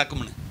 அங்கே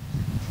கிடக்கும்னு.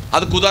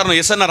 அதுக்கு உதாரணம்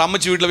எஸ்என்ஆர்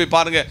அம்மச்சி வீட்டில் போய்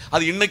பாருங்க,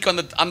 அது இன்னைக்கு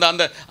அந்த அந்த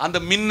அந்த அந்த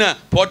மின்ன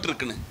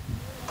போட்டிருக்குன்னு.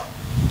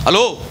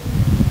 ஹலோ,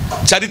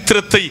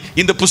 சரித்திரத்தை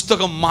இந்த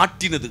புஸ்தகம்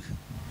மாற்றினது.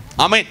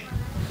 ஆமென்.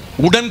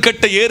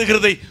 உடன்கட்டை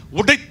ஏறுகிறதை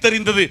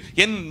உடைத்தறிந்தது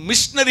என்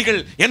மிஷனரிகள்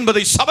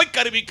என்பதை சபைக்கு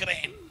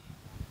அறிவிக்கிறேன்.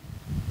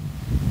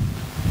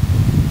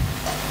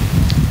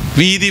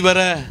 வீதி வர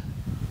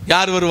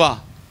யார் வருவா?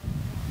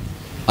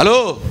 ஹலோ,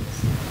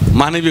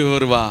 மனைவி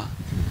வருவா.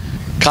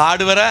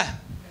 காடு வர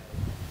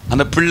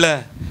அந்த பிள்ளை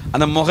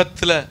அந்த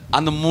முகத்தில்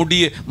அந்த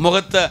முடிய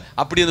முகத்தை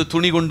அப்படி அந்த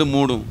துணி கொண்டு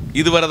மூடும்.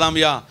 இது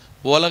வரதாம்யா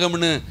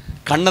உலகம்னு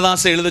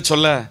கண்ணதாசன் எழுத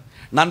சொல்ல,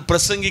 நான்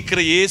பிரசங்கிக்கிற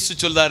இயேசு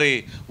சொல்றாரு,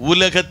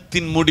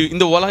 உலகத்தின் முடிவு.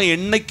 இந்த உலகம்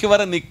என்னைக்கு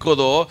வர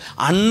நிற்கதோ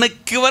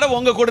அன்னைக்கு வர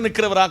உங்க கூட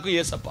நிற்கிறவராக்கும்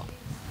இயேசப்பா.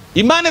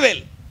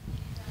 இம்மானுவேல்.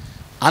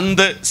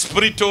 அந்த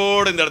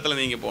ஸ்பிரிட்டோடு இந்த இடத்துல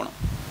நீங்க போகணும்.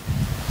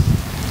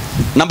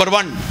 நம்பர்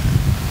 1,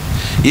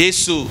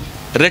 இயேசு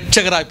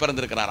இரட்சகராய்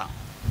பிறந்திருக்கிறாராம்.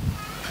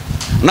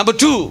 நம்பர்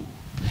 2,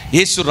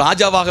 இயேசு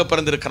ராஜாவாக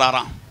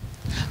பிறந்திருக்கிறாராம்.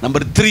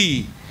 நம்பர் 3,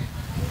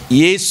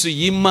 இயேசு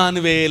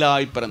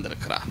இம்மானுவேலாய்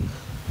பிறந்திருக்கிறார்.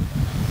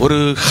 ஒரு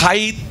ஹை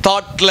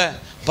தாட்ல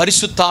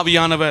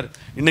பரிசுத்தாவியானவர்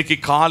இன்னைக்கு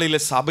காலையில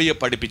சபையை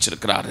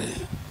படிப்பிச்சிருக்கிறாரு.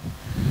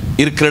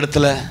 இருக்கிற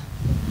இடத்துல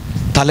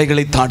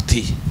தலைகளை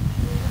தாழ்த்தி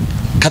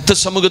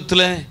கர்த்தர்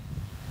சமூகத்தில்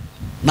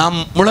நாம்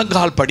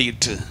முழங்கால்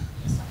படியிட்டு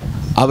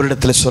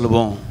அவரிடத்துல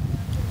சொல்லுவோம்,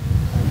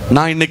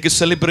 நான் இன்னைக்கு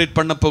செலிப்ரேட்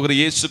பண்ண போகிற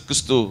இயேசு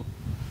கிறிஸ்து,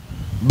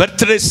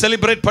 பர்த்டே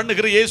செலிப்ரேட்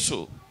பண்ணுகிற இயேசு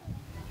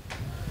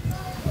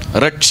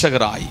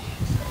இரட்சகராய்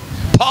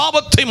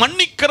பாவத்தை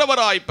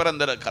மன்னிக்கிறவராய்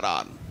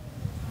பிறந்திருக்கிறார்.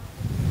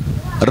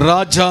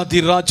 ராஜாதி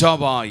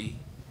ராஜாவாய்.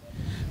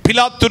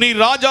 பிலாத்து நீ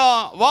ராஜா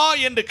வா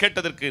என்று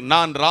கேட்டதற்கு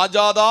நான்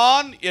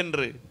ராஜாதான்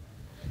என்று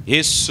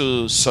இயேசு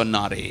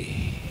சொன்னாரே.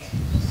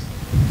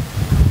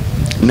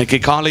 இன்னைக்கு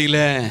காலையில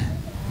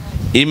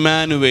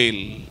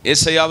இம்மானுவேல்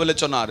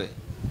ஏசாயாவில் சொன்னாரு,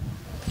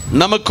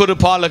 நமக்கு ஒரு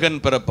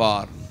பாலகன்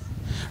பிறப்பார்,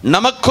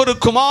 நமக்கு ஒரு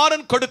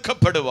குமாரன்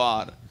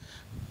கொடுக்கப்படுவார்,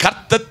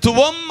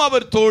 கர்த்தத்துவம்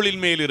அவர்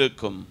தோளின் மேல்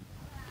இருக்கும்,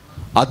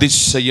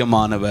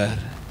 அதிசயமானவர்,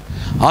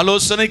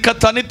 ஆலோசனை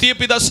கர்த்தர், நித்திய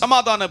பிதா,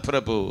 சமாதான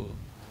பிரபு.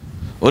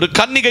 ஒரு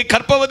கன்னிகை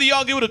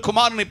கர்ப்பவதியாகி ஒரு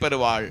குமாரனை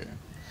பெறுவாள்,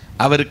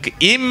 அவருக்கு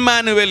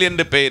இம்மானுவேல்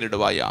என்று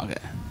பெயரிடுவாயாக.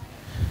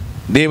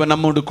 தேவன்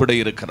நம்மோடு கூட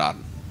இருக்கிறார்.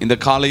 இந்த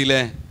காலையில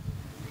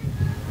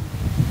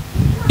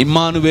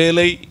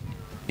இம்மானுவேலை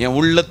என்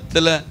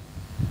உள்ளத்தில்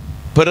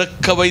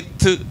பிறக்க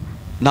வைத்து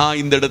நான்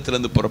இந்த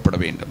இடத்திலிருந்து புறப்பட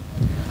வேண்டும்.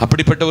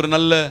 அப்படிப்பட்ட ஒரு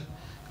நல்ல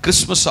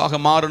கிறிஸ்மஸ் ஆக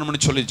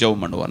மாறணும்னு சொல்லி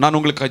ஜெபம் பண்ணுவார். நான்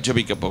உங்களுக்கு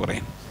ஜெபிக்க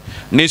போகிறேன்.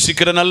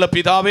 நேசிக்கிற நல்ல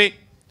பிதாவே,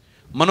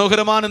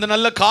 மனோகரமான இந்த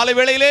நல்ல காலை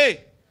வேளையிலே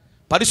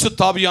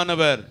பரிசுத்த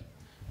ஆவியானவர்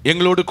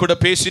எங்களோடு கூட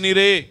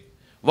பேசினீரே,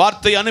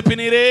 வார்த்தை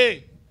அனுப்பினீரே,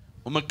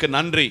 உமக்கு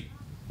நன்றி.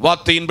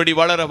 வார்த்தையின்படி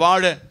வளர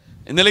வாழ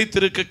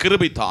நிலைத்திருக்க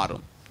கிருபை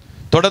தாரும்.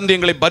 தொடர்ந்து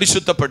எங்களை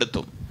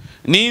பரிசுத்தப்படுத்தும்,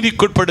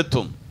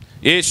 நீதிக்குட்படுத்தும்.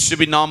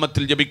 இயேசுவின்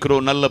நாமத்தில்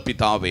ஜெபிக்கிறோம் நல்ல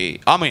பிதாவே,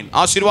 ஆமென்.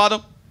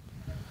 ஆசீர்வாதம்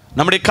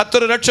நம்முடைய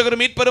கர்த்தர் இரட்சகர்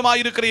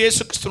மீட்பருமாயிருக்கிற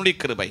இயேசு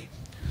கிறிஸ்துவின் கிருபை,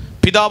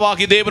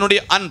 பிதாவாகி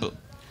தேவனுடைய அன்பு,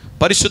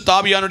 பரிசுத்த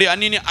ஆவியானுடைய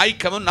அந்நிய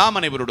ஐக்கியமும் நாம்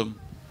அனைவரோடும்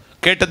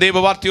கேட்ட தேவ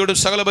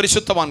வார்த்தையோடும் சகல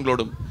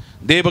பரிசுத்தவான்களோடும்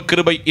தேவ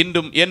கிருபை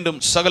இன்றும் என்றும்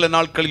சகல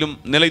நாட்களிலும்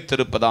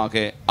நிலைத்திருப்பதாக.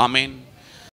 ஆமென்.